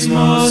be His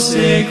most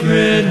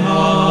sacred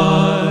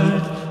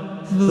heart,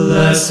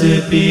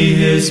 blessed be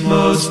His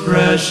most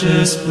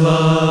precious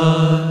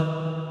blood.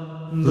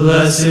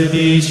 Blessed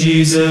be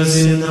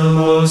Jesus in the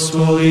most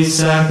holy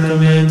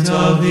sacrament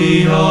of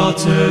the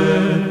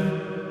altar.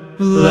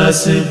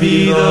 Blessed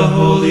be the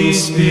Holy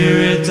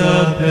Spirit,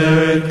 the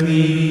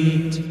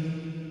Paraclete.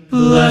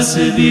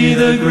 Blessed be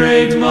the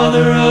great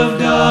Mother of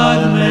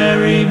God,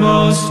 Mary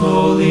most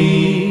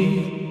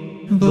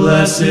holy.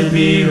 Blessed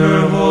be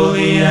her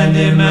holy and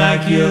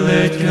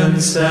immaculate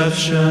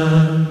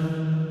conception.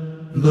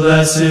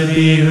 Blessed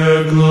be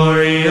her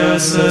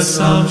glorious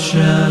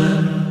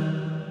assumption.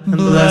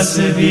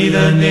 Blessed be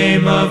the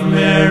name of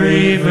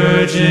Mary,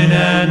 Virgin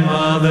and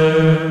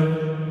Mother.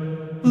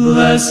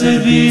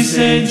 Blessed be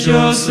Saint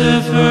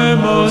Joseph, her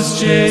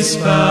most chaste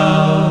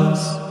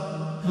spouse.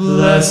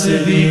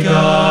 Blessed be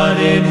God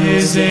in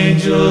his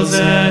angels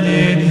and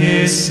in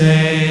his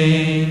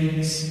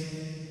saints.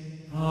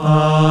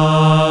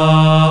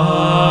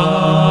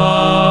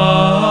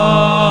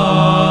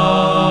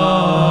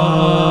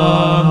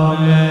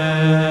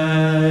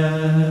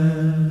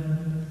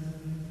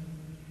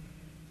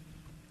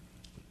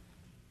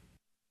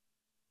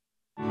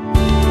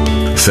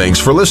 Thanks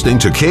for listening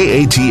to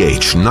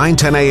KATH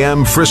 910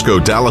 AM Frisco,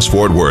 Dallas,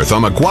 Fort Worth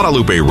on the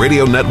Guadalupe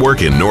Radio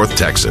Network in North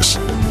Texas.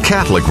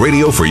 Catholic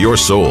radio for your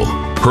soul.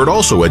 Heard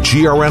also at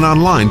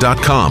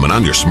grnonline.com and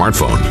on your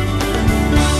smartphone.